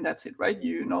logs, and that's it, right?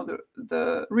 You know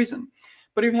the reason.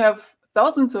 But if you have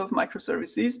thousands of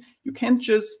microservices, you can't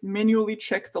just manually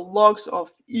check the logs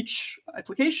of each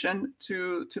application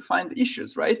to find the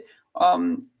issues, right?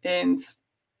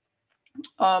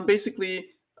 Basically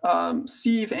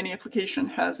see if any application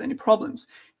has any problems.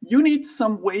 You need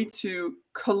some way to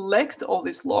collect all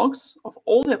these logs of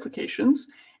all the applications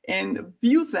and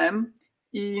view them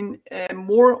in a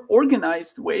more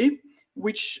organized way,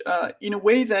 which in a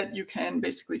way that you can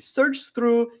basically search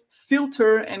through,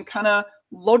 filter, and kind of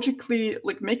logically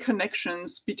like make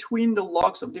connections between the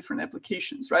logs of different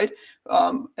applications, right?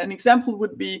 An example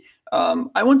would be,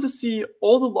 I want to see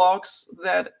all the logs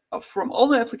that from all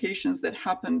the applications that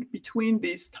happened between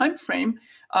this time frame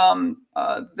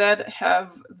that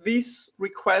have this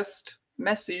request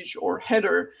message or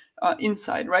header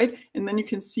inside, right? And then you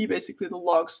can see basically the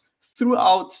logs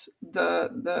throughout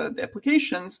the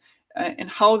applications and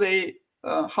how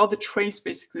the trace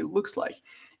basically looks like.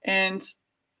 And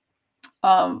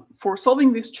for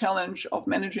solving this challenge of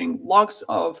managing logs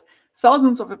of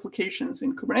thousands of applications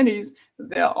in Kubernetes,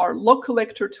 there are log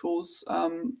collector tools,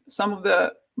 some of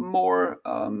the more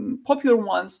popular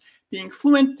ones being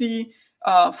FluentD,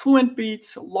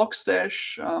 FluentBeat,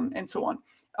 Logstash, and so on.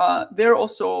 There are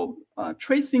also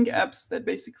tracing apps that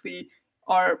basically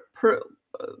are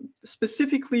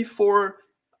specifically for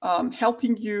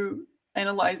helping you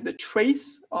analyze the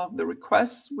trace of the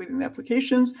requests within the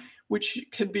applications, which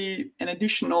could be an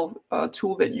additional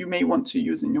tool that you may want to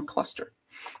use in your cluster,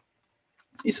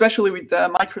 especially with the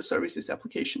microservices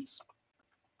applications.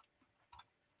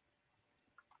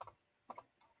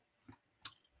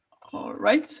 All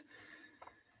right.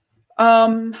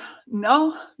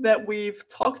 Now that we've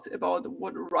talked about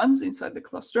what runs inside the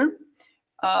cluster,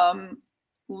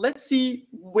 let's see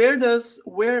where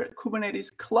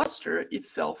Kubernetes cluster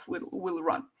itself will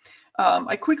run.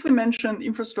 I quickly mentioned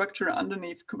infrastructure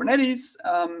underneath Kubernetes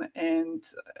and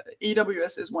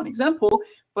AWS is one example,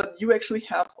 but you actually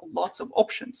have lots of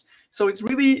options. So it's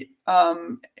really,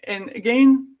 and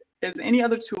again, as any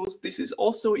other tools, this is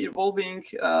also evolving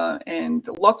and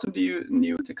lots of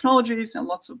new technologies and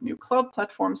lots of new cloud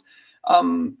platforms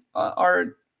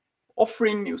are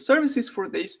offering new services for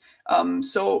this.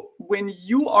 So when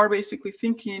you are basically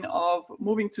thinking of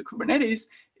moving to Kubernetes,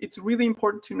 it's really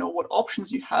important to know what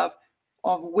options you have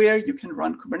of where you can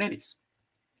run Kubernetes.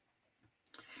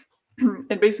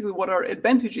 And basically what are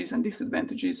advantages and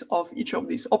disadvantages of each of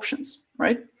these options,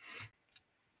 right?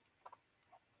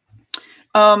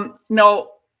 Now,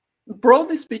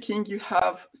 broadly speaking, you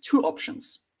have two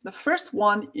options. The first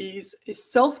one is a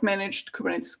self-managed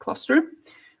Kubernetes cluster,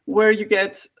 where you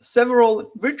get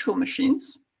several virtual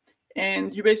machines,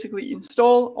 and you basically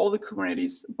install all the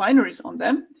Kubernetes binaries on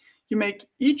them. You make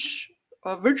each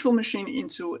virtual machine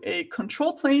into a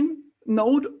control plane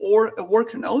node or a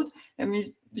worker node,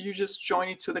 and you just join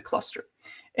it to the cluster.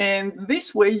 And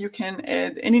this way you can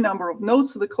add any number of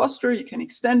nodes to the cluster, you can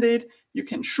extend it, you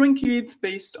can shrink it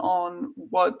based on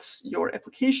what your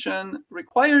application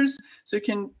requires. So you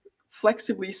can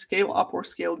flexibly scale up or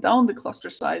scale down the cluster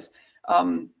size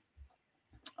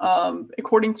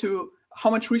according to how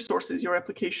much resources your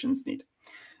applications need.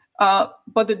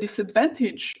 But the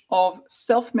disadvantage of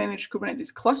self-managed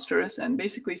Kubernetes clusters and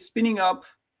basically spinning up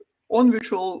on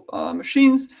virtual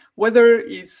machines, whether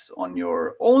it's on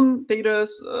your own data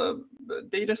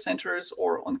centers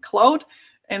or on cloud,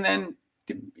 and then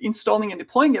installing and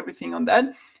deploying everything on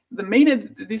that, the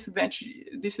main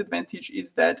disadvantage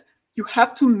is that you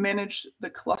have to manage the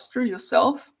cluster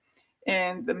yourself,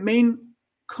 and the main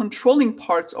controlling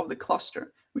parts of the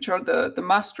cluster, which are the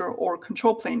master or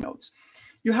control plane nodes.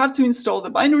 You have to install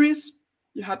the binaries,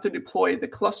 you have to deploy the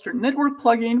cluster network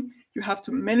plugin, you have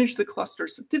to manage the cluster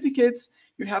certificates,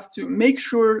 you have to make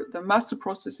sure the master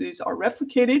processes are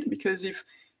replicated, because if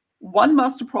one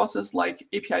master process like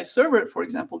API server, for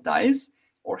example, dies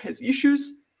or has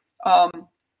issues,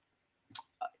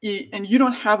 and you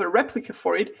don't have a replica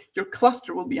for it, your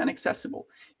cluster will be inaccessible.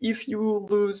 If you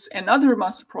lose another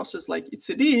master process like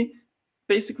etcd,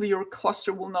 basically your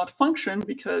cluster will not function,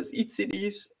 because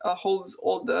etcd holds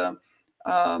all the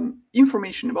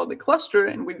information about the cluster,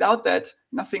 and without that,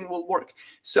 nothing will work.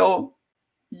 So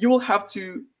you will have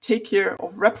to take care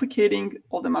of replicating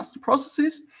all the master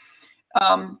processes.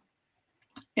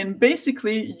 And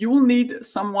basically, you will need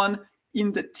someone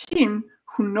in the team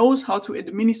who knows how to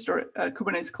administer a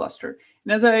Kubernetes cluster.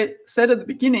 And as I said at the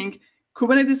beginning,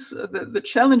 Kubernetes, the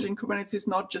challenge in Kubernetes is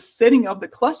not just setting up the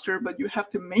cluster, but you have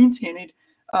to maintain it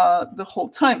the whole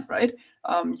time, right?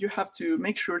 You have to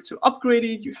make sure to upgrade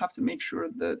it. You have to make sure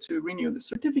to renew the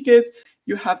certificates.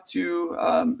 You have to,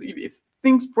 if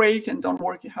things break and don't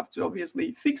work, you have to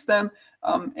obviously fix them,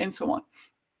 and so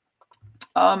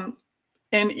on.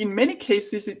 And in many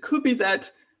cases, it could be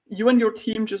that you and your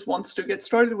team just wants to get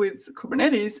started with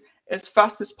Kubernetes as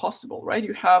fast as possible, right?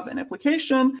 You have an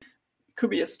application, it could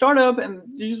be a startup, and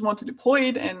you just want to deploy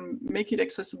it and make it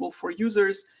accessible for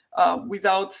users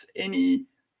without any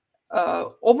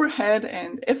overhead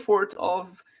and effort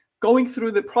of going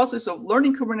through the process of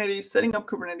learning Kubernetes, setting up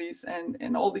Kubernetes,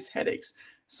 and all these headaches.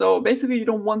 So basically, you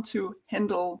don't want to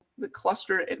handle the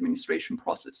cluster administration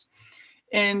process.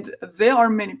 And there are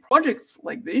many projects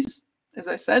like this, as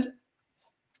I said.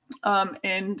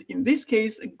 And in this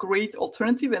case, a great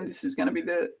alternative, and this is going to be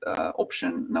the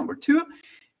option number 2,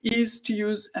 is to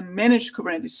use a managed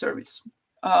Kubernetes service.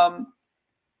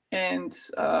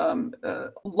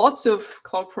 Lots of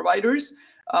cloud providers,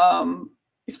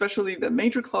 especially the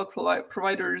major cloud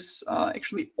providers,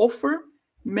 actually offer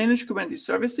managed Kubernetes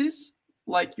services.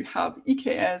 Like you have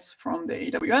EKS from the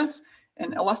AWS,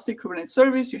 an Elastic Kubernetes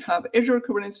service, you have Azure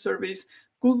Kubernetes service,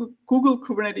 Google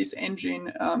Kubernetes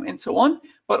engine, and so on,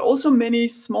 but also many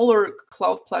smaller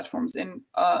cloud platforms. And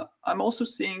I'm also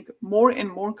seeing more and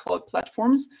more cloud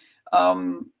platforms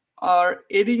are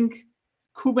adding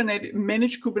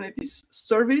managed Kubernetes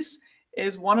service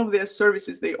as one of their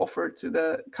services they offer to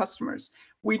the customers,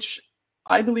 which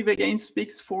I believe again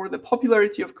speaks for the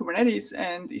popularity of Kubernetes,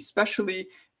 and especially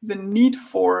the need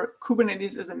for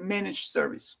Kubernetes as a managed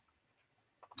service.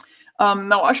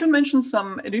 Now, I should mention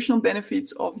some additional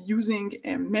benefits of using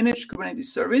a managed Kubernetes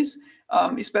service,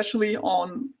 especially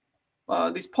on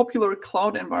these popular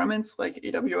cloud environments like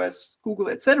AWS, Google,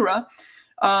 etc.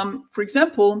 For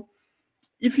example,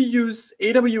 if you use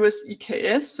AWS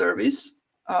EKS service,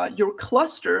 your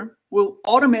cluster will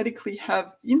automatically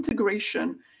have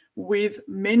integration with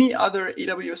many other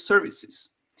AWS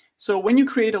services. So when you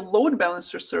create a load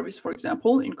balancer service, for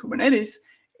example, in Kubernetes,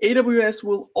 AWS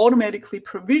will automatically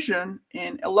provision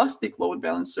an Elastic Load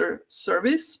Balancer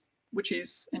service, which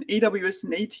is an AWS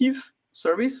native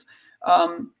service,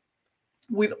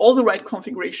 with all the right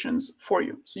configurations for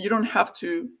you. So you don't have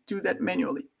to do that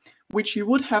manually, which you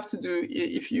would have to do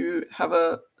if you have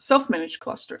a self-managed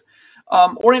cluster.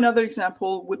 Or another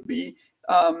example would be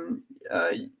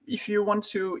if you want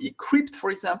to encrypt, for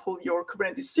example, your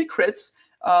Kubernetes secrets,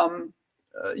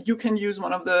 you can use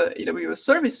one of the AWS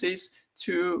services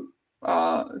to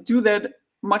do that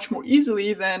much more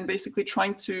easily than basically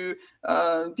trying to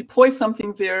deploy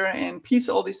something there and piece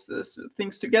all these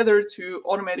things together to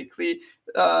automatically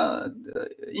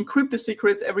encrypt the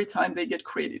secrets every time they get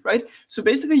created, right? So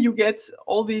basically you get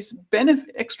all these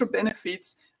extra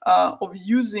benefits of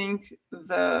using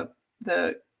the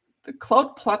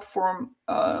cloud platform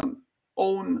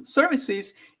own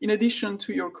services in addition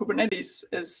to your Kubernetes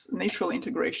as natural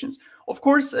integrations. Of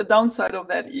course, a downside of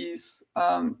that is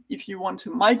if you want to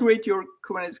migrate your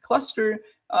Kubernetes cluster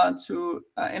to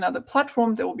another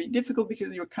platform, that will be difficult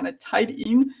because you're kind of tied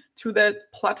in to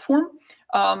that platform.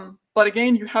 But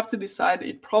again, you have to decide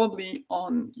it probably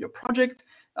on your project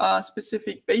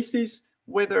specific basis,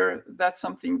 whether that's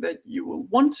something that you will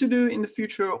want to do in the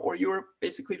future, or you're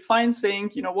basically fine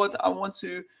saying, you know what, I want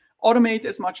to automate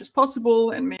as much as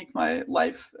possible and make my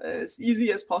life as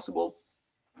easy as possible,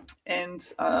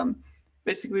 and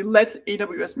basically let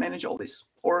AWS manage all this,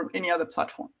 or any other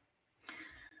platform.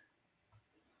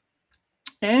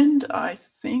 And I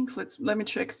think let me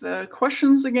check the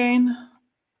questions again.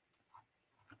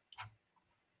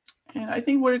 And I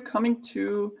think we're coming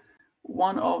to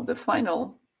one of the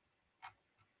final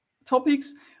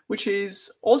topics, which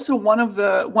is also one of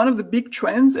the big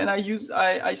trends. And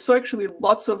I saw actually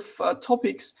lots of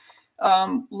topics,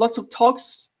 lots of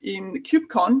talks in the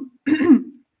KubeCon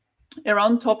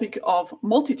around the topic of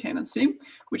multi-tenancy,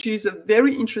 which is a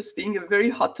very interesting, a very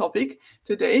hot topic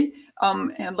today.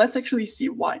 And let's actually see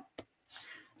why.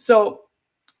 So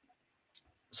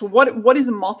what is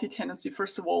a multi-tenancy,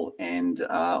 first of all, and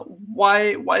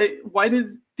why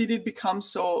did it become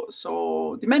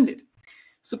so demanded?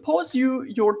 Suppose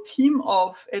your team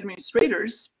of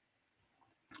administrators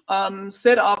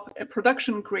set up a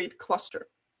production grade cluster,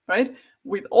 right?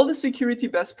 With all the security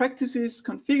best practices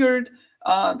configured,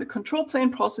 the control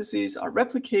plane processes are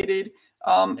replicated.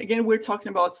 Again, we're talking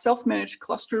about self-managed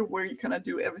cluster where you kind of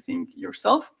do everything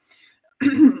yourself.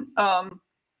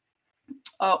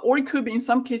 Or it could be, in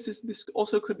some cases, this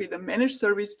also could be the managed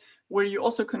service where you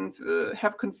also can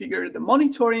have configured the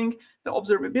monitoring, the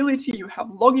observability, you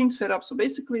have logging set up. So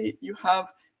basically you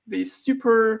have this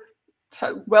super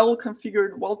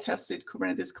well-configured, well-tested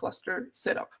Kubernetes cluster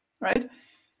setup, right?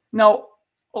 Now,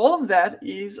 all of that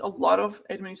is a lot of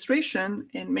administration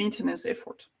and maintenance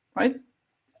effort, right?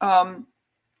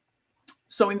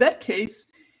 So in that case,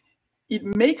 it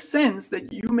makes sense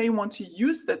that you may want to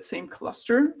use that same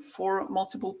cluster for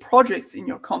multiple projects in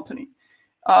your company.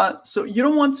 So you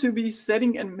don't want to be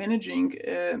setting up and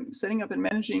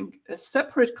managing a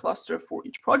separate cluster for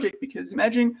each project, because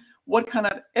imagine what kind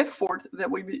of effort that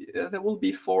will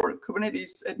be for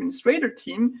Kubernetes administrator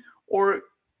team or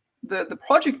the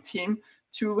project team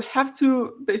to have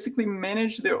to basically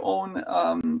manage their own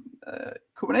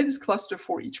Kubernetes cluster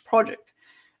for each project.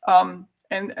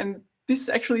 And this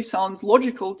actually sounds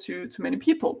logical to many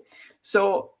people.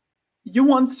 So you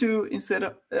want to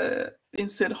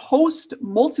instead host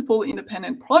multiple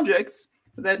independent projects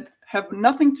that have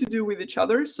nothing to do with each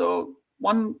other. So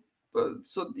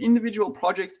so individual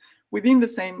projects within the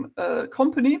same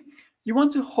company, you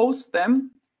want to host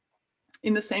them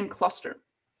in the same cluster,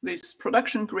 this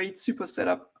production grade super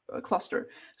setup cluster.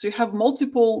 So you have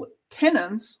multiple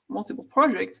tenants, multiple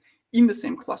projects in the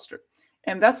same cluster.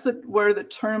 And that's where the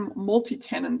term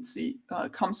multi-tenancy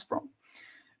comes from.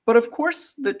 But of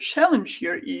course, the challenge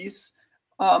here is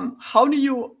how do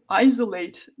you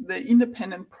isolate the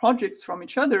independent projects from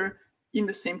each other in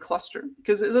the same cluster?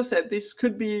 Because as I said, this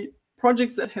could be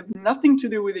projects that have nothing to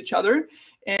do with each other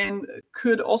and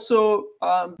could also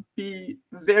be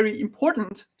very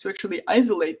important to actually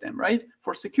isolate them, right?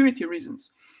 For security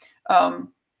reasons.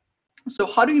 So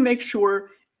how do you make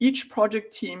sure each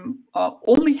project team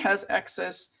only has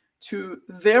access to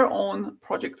their own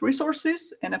project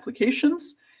resources and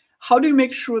applications? How do you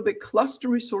make sure the cluster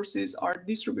resources are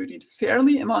distributed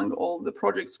fairly among all the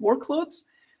project's workloads?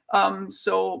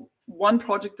 So one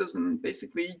project doesn't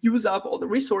basically use up all the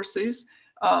resources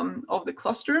of the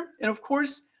cluster. And of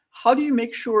course, how do you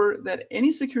make sure that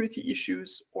any security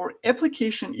issues or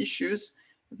application issues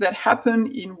that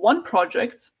happen in one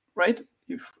project, right?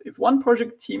 If one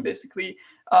project team basically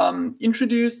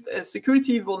introduced a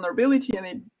security vulnerability and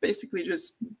it basically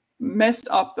just messed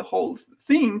up the whole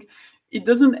thing, it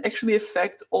doesn't actually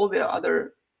affect all the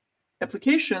other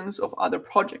applications of other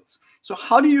projects. So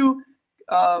how do you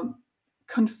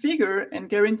configure and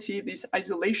guarantee this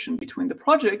isolation between the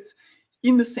projects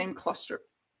in the same cluster?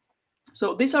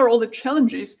 So these are all the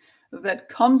challenges that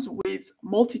comes with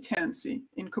multi-tenancy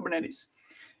in Kubernetes.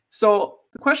 So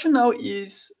the question now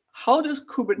is, how does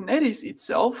Kubernetes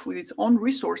itself, with its own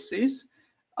resources,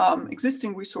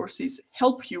 existing resources,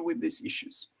 help you with these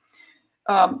issues?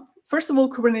 First of all,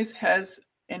 Kubernetes has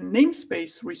a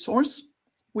namespace resource,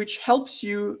 which helps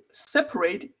you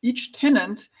separate each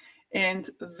tenant and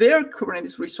their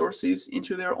Kubernetes resources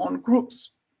into their own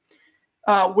groups,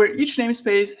 where each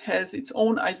namespace has its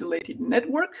own isolated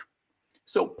network.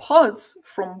 So pods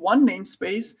from one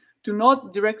namespace do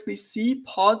not directly see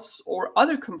pods or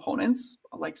other components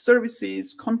like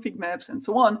services, config maps, and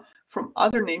so on from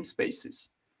other namespaces.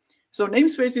 So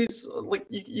namespaces, like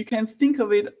you can think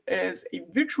of it as a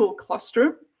virtual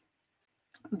cluster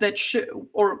that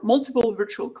or multiple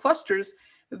virtual clusters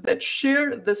that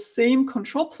share the same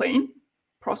control plane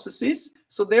processes.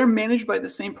 So they're managed by the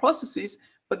same processes,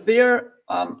 but they're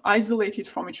isolated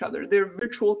from each other. They're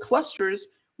virtual clusters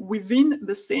within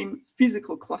the same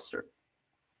physical cluster.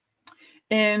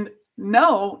 And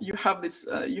now you have this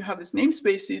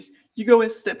namespaces. You go a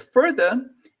step further,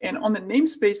 and on the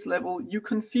namespace level, you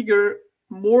configure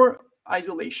more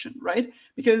isolation, right?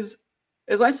 Because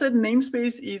as I said,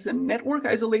 namespace is a network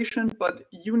isolation, but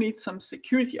you need some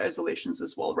security isolations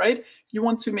as well, right? You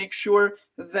want to make sure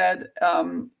that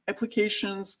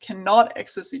applications cannot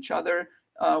access each other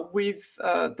with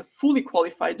the fully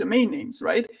qualified domain names,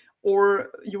 right?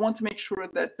 Or you want to make sure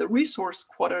that the resource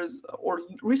quotas or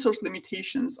resource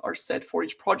limitations are set for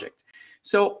each project.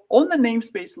 So on the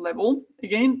namespace level,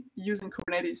 again, using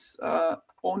Kubernetes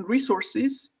own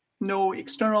resources, no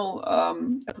external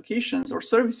applications or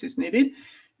services needed,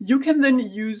 you can then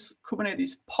use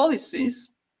Kubernetes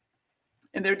policies.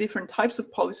 And there are different types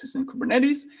of policies in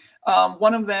Kubernetes.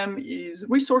 One of them is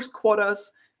resource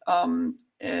quotas.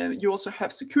 You also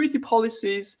have security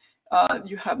policies.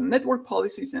 You have network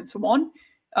policies and so on.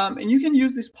 And you can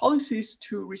use these policies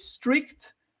to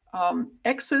restrict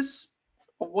access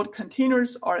of what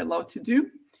containers are allowed to do.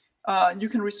 You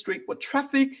can restrict what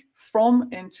traffic from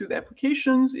and to the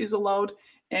applications is allowed.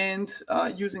 And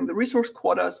using the resource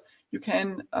quotas, you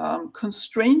can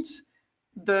constrain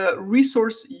the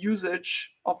resource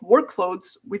usage of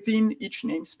workloads within each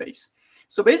namespace.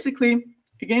 So basically,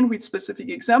 again, with specific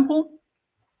example,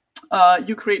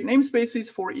 you create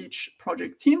namespaces for each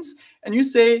project teams, and you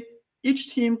say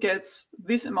each team gets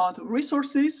this amount of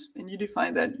resources, and you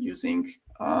define that using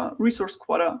resource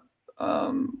quota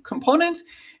component.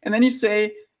 And then you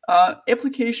say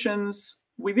applications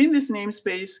within this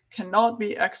namespace cannot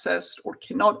be accessed or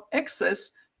cannot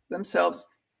access themselves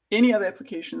any other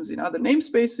applications in other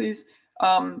namespaces.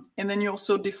 And then you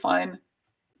also define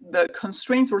the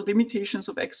constraints or limitations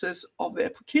of access of the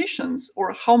applications,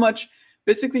 or how much,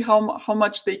 basically how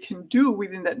much they can do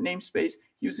within that namespace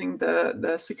using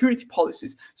the security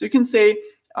policies. So you can say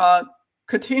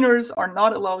containers are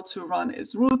not allowed to run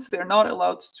as root. They're not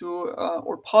allowed to,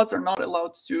 or pods are not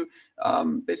allowed to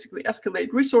basically escalate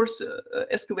resource,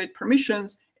 escalate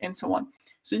permissions, and so on.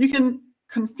 So you can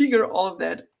configure all of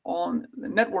that on the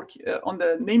network, on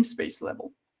the namespace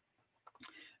level.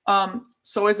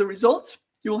 So as a result,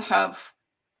 you'll have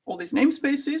all these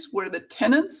namespaces where the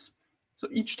tenants, so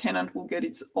each tenant will get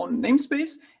its own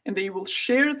namespace, and they will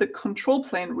share the control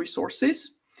plane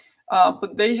resources,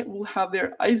 but they will have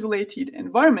their isolated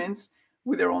environments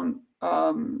with their own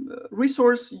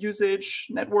resource usage,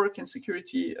 network, and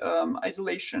security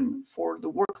isolation for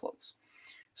the workloads.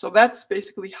 So that's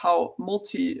basically how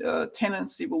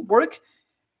multi-tenancy will work.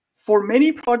 For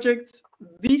many projects,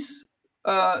 this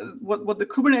what the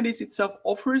Kubernetes itself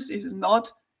offers is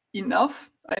not enough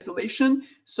isolation.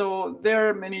 So there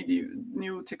are many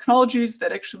new technologies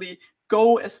that actually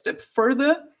go a step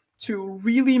further to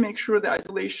really make sure the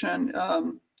isolation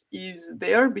is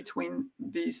there between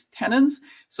these tenants.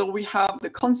 So we have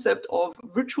the concept of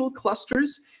virtual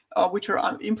clusters, which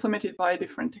are implemented by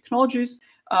different technologies.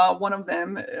 One of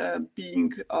them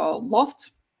being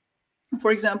Loft,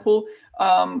 for example,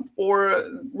 or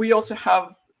we also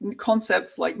have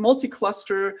concepts like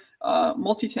multi-cluster,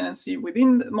 multi-tenancy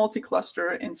within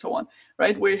multi-cluster, and so on,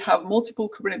 right? Where you have multiple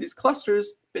Kubernetes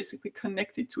clusters basically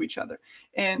connected to each other.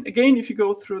 And again, if you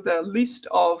go through the list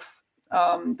of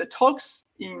the talks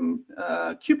in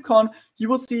KubeCon, you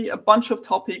will see a bunch of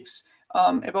topics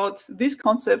about these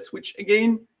concepts, which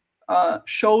again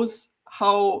shows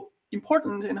how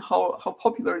important and how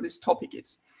popular this topic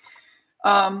is.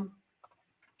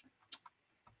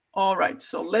 All right,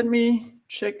 so let me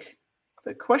check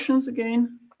the questions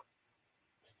again.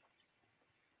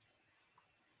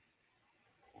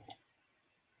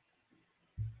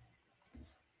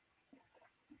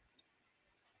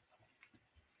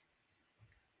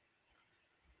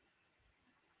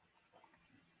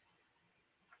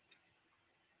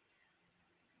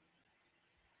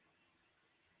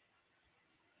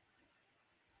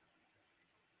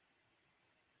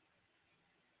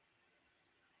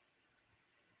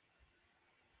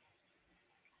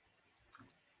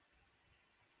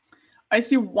 I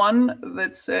see one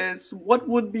that says, what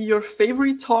would be your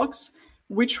favorite talks?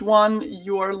 Which one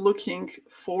you are looking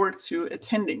forward to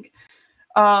attending?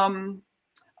 I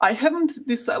haven't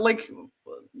decided, like,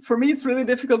 for me, it's really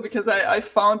difficult because I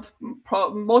found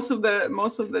most of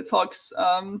the talks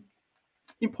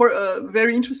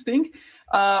very interesting.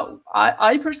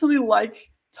 I personally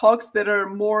like talks that are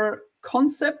more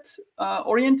concept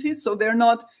oriented, so they're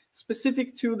not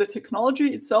specific to the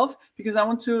technology itself, because I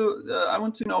want to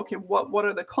know, okay, what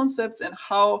are the concepts and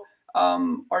how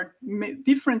are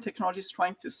different technologies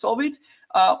trying to solve it,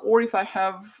 or if I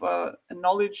have a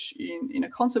knowledge in a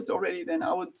concept already, then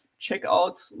I would check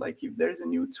out like if there's a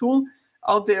new tool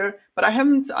out there. But I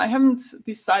haven't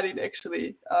decided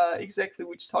actually exactly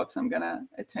which talks I'm gonna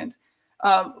attend.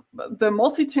 The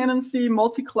multi-tenancy,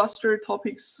 multi-cluster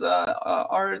topics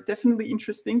are definitely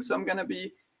interesting, so I'm gonna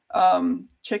be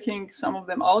checking some of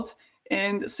them out.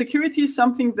 And security is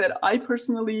something that I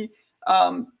personally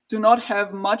do not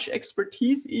have much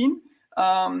expertise in.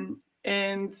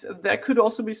 And that could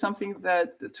also be something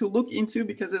that to look into,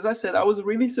 because as I said, I was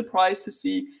really surprised to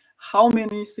see how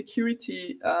many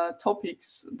security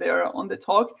topics there are on the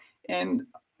talk. And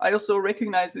I also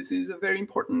recognize this is a very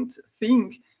important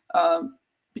thing,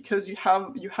 because you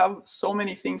have so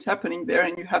many things happening there,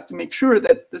 and you have to make sure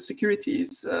that the security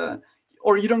is,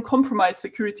 or you don't compromise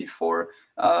security for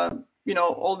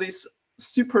all these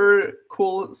super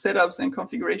cool setups and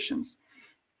configurations.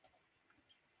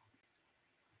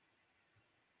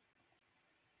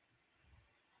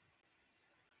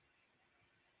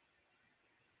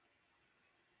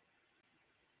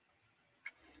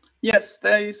 Yes,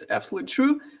 that is absolutely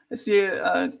true. I see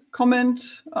a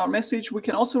comment or message. We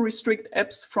can also restrict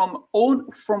apps from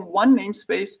one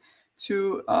namespace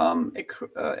to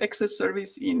access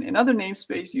service in another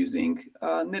namespace using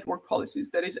network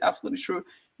policies. That is absolutely true.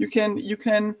 You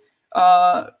can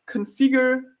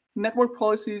configure network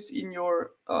policies in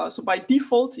your so by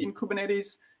default in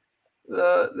Kubernetes.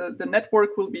 The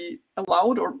network will be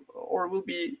allowed or will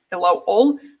be allow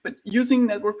all, but using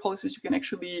network policies, you can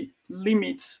actually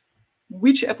limit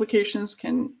which applications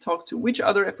can talk to which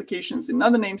other applications in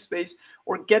another namespace,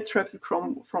 or get traffic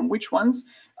from which ones.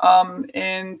 Also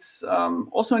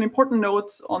an important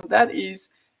note on that is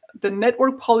the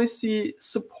network policy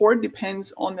support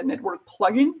depends on the network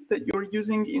plugin that you're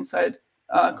using inside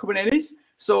Kubernetes.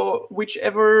 So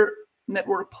whichever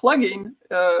network plugin,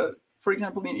 for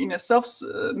example, in a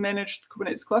self-managed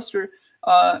Kubernetes cluster,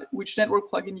 which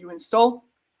network plugin you install.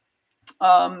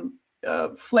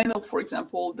 Flannel, for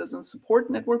example, doesn't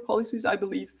support network policies, I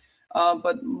believe,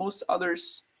 but most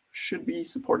others should be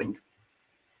supporting.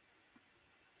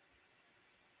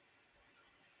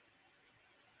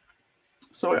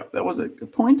 So yeah, that was a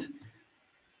good point.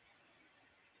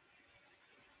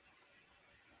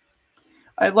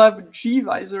 I love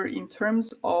gvisor in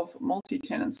terms of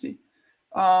multi-tenancy.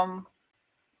 I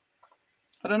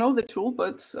don't know the tool,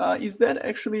 but is that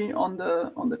actually on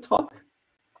the talk?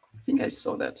 I think I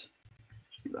saw that.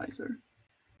 Gvisor.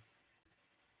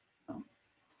 Oh.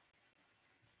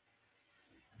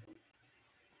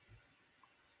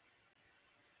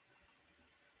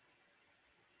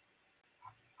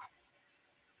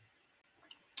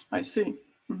 I see.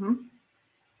 Mm-hmm.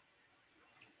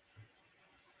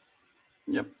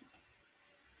 Yep.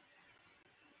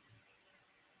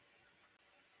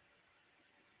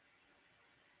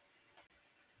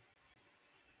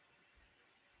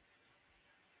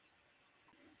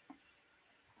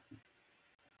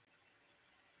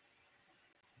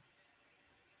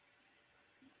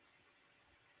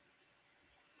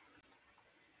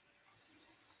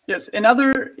 Yes,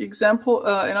 another example,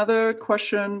 another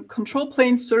question, control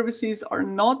plane services are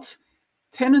not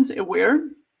tenant aware.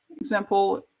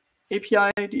 Example,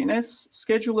 API, DNS,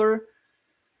 scheduler.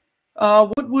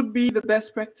 What would be the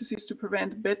best practices to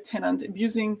prevent bad tenant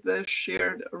abusing the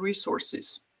shared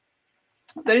resources?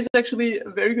 That is actually a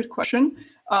very good question.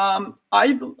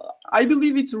 I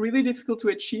believe it's really difficult to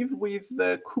achieve with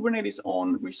the Kubernetes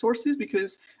own resources,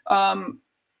 because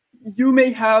you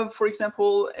may have, for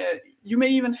example, you may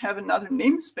even have another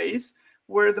namespace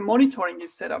where the monitoring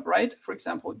is set up, right? For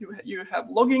example, you have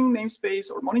logging namespace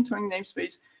or monitoring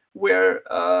namespace where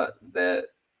the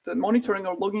monitoring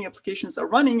or logging applications are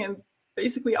running, and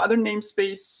basically other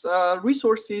namespace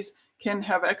resources can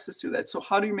have access to that. So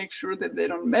how do you make sure that they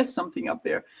don't mess something up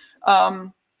there?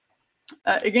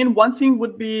 Again, one thing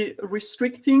would be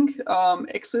restricting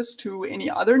access to any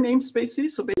other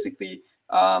namespaces. So basically,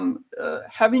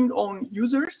 having own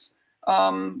users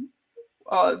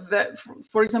that,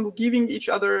 for example, giving each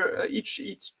other, each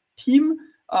team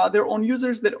their own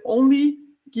users that only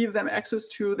give them access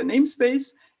to the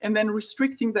namespace, and then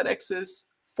restricting that access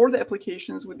for the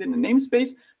applications within the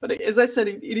namespace. But as I said,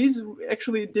 it is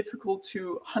actually difficult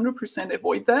to 100%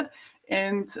 avoid that.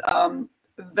 And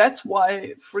that's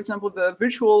why, for example, the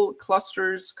virtual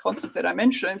clusters concept that I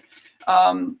mentioned,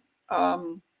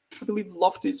 I believe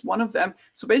Loft is one of them.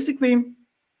 So basically,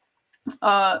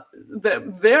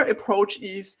 their approach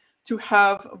is to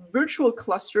have a virtual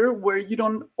cluster where you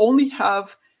don't only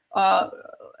have a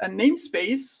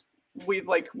namespace with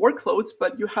like workloads,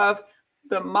 but you have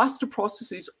the master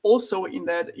processes also in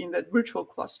that virtual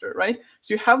cluster, right?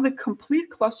 So you have the complete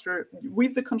cluster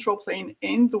with the control plane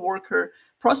and the worker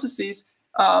processes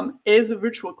as a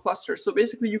virtual cluster. So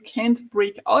basically, you can't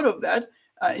break out of that,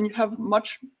 and you have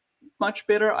much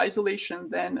better isolation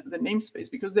than the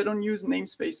namespace, because they don't use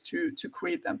namespace to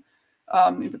create them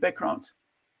in the background.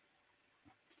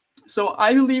 So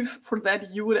I believe for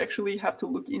that, you would actually have to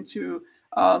look into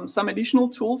some additional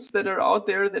tools that are out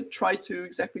there that try to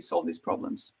exactly solve these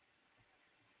problems.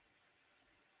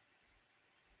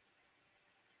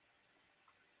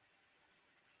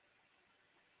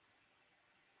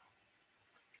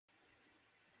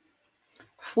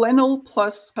 Flannel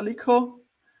plus Calico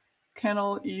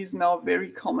kernel is now very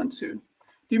common too.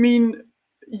 Do you mean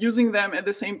using them at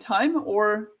the same time,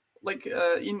 or like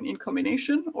in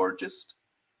combination, or just?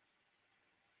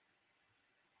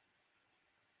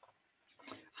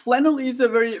 Flannel is a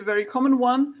very common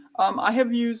one. I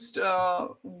have used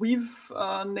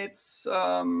WeaveNet's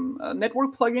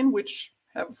network plugin, which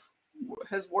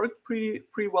has worked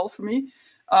pretty well for me.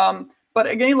 But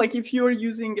again, like if you're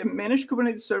using a managed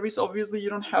Kubernetes service, obviously you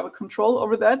don't have a control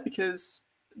over that because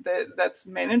that's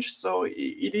managed. So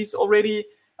it is already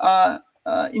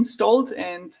installed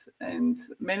and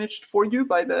managed for you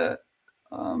by the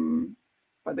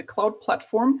cloud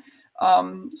platform.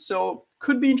 So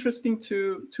could be interesting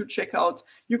to check out.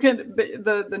 You can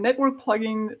the network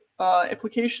plugin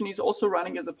application is also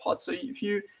running as a pod. So if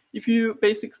you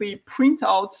basically print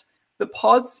out the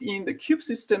pods in the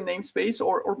kubesystem namespace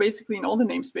or basically in all the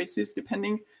namespaces,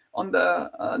 depending on the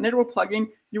network plugin,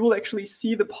 you will actually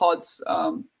see the pods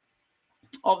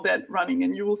of that running,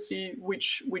 and you will see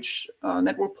which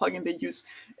network plugin they use.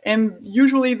 And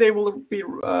usually they will be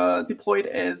deployed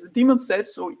as a daemon set,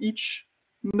 so each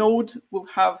node will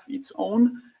have its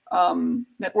own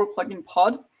network plugin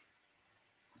pod.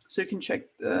 So you can check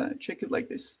it like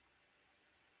this.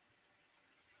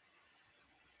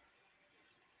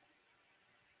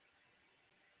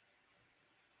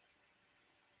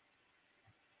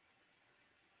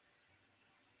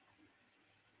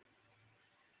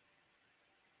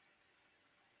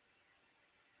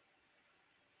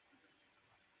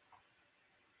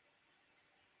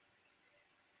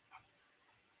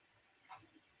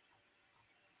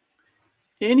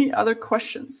 Any other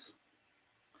questions?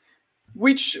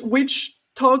 Which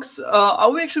talks? I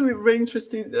would actually be very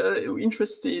interested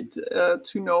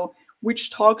to know which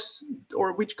talks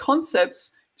or which concepts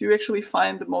do you actually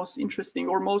find the most interesting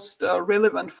or most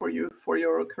relevant for you for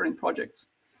your current projects.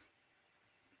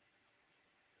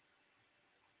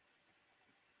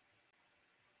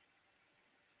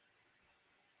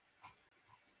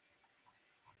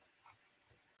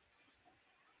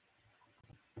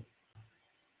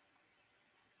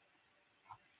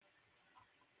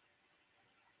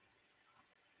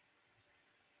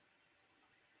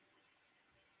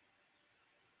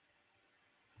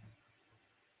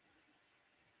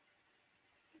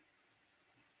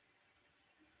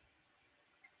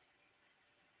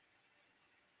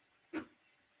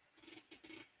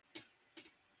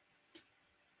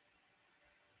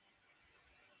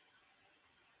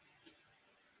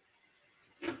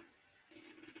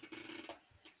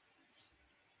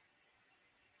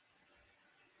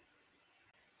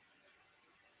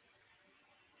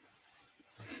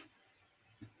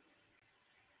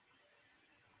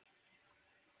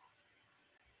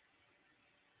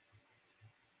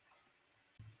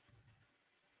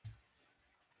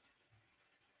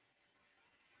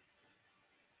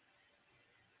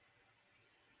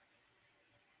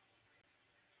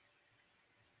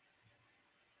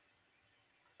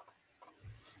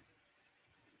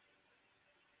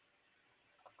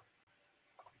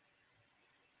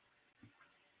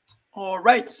 All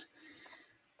right.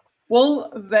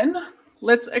 Well, then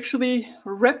let's actually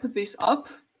wrap this up.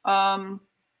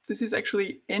 This is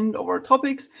actually end of our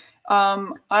topics.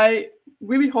 I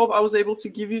really hope I was able to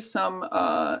give you some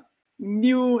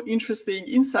new interesting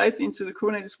insights into the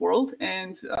Kubernetes world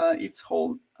and its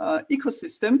whole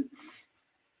ecosystem,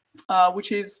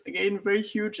 which is, again, very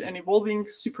huge and evolving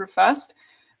super fast.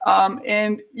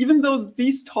 And even though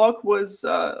this talk was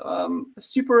a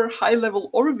super high-level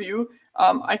overview,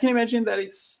 I can imagine that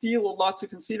it's still a lot to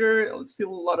consider, still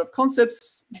a lot of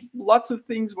concepts, lots of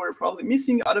things we're probably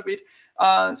missing out of it.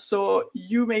 So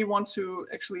you may want to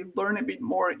actually learn a bit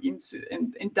more into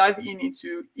and dive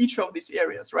into each of these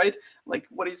areas, right? Like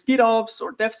what is GitOps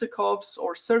or DevSecOps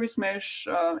or service mesh,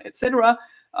 etc.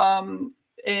 And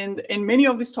many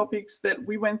of these topics that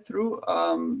we went through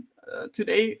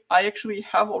today, I actually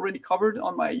have already covered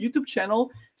on my YouTube channel.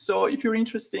 So if you're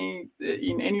interested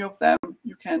in any of them,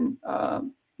 you can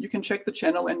check the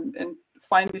channel and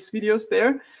find these videos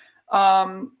there.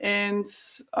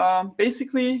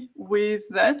 Basically, with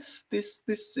that,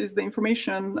 this is the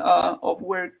information of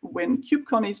when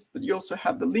KubeCon is, but you also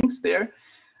have the links there.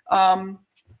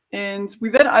 And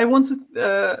with that, I want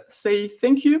to say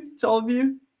thank you to all of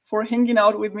you for hanging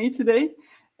out with me today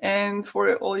and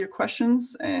for all your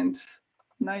questions and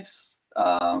nice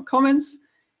comments.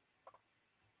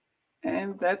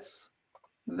 And that's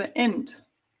the end.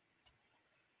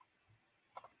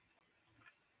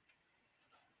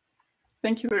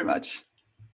 Thank you very much.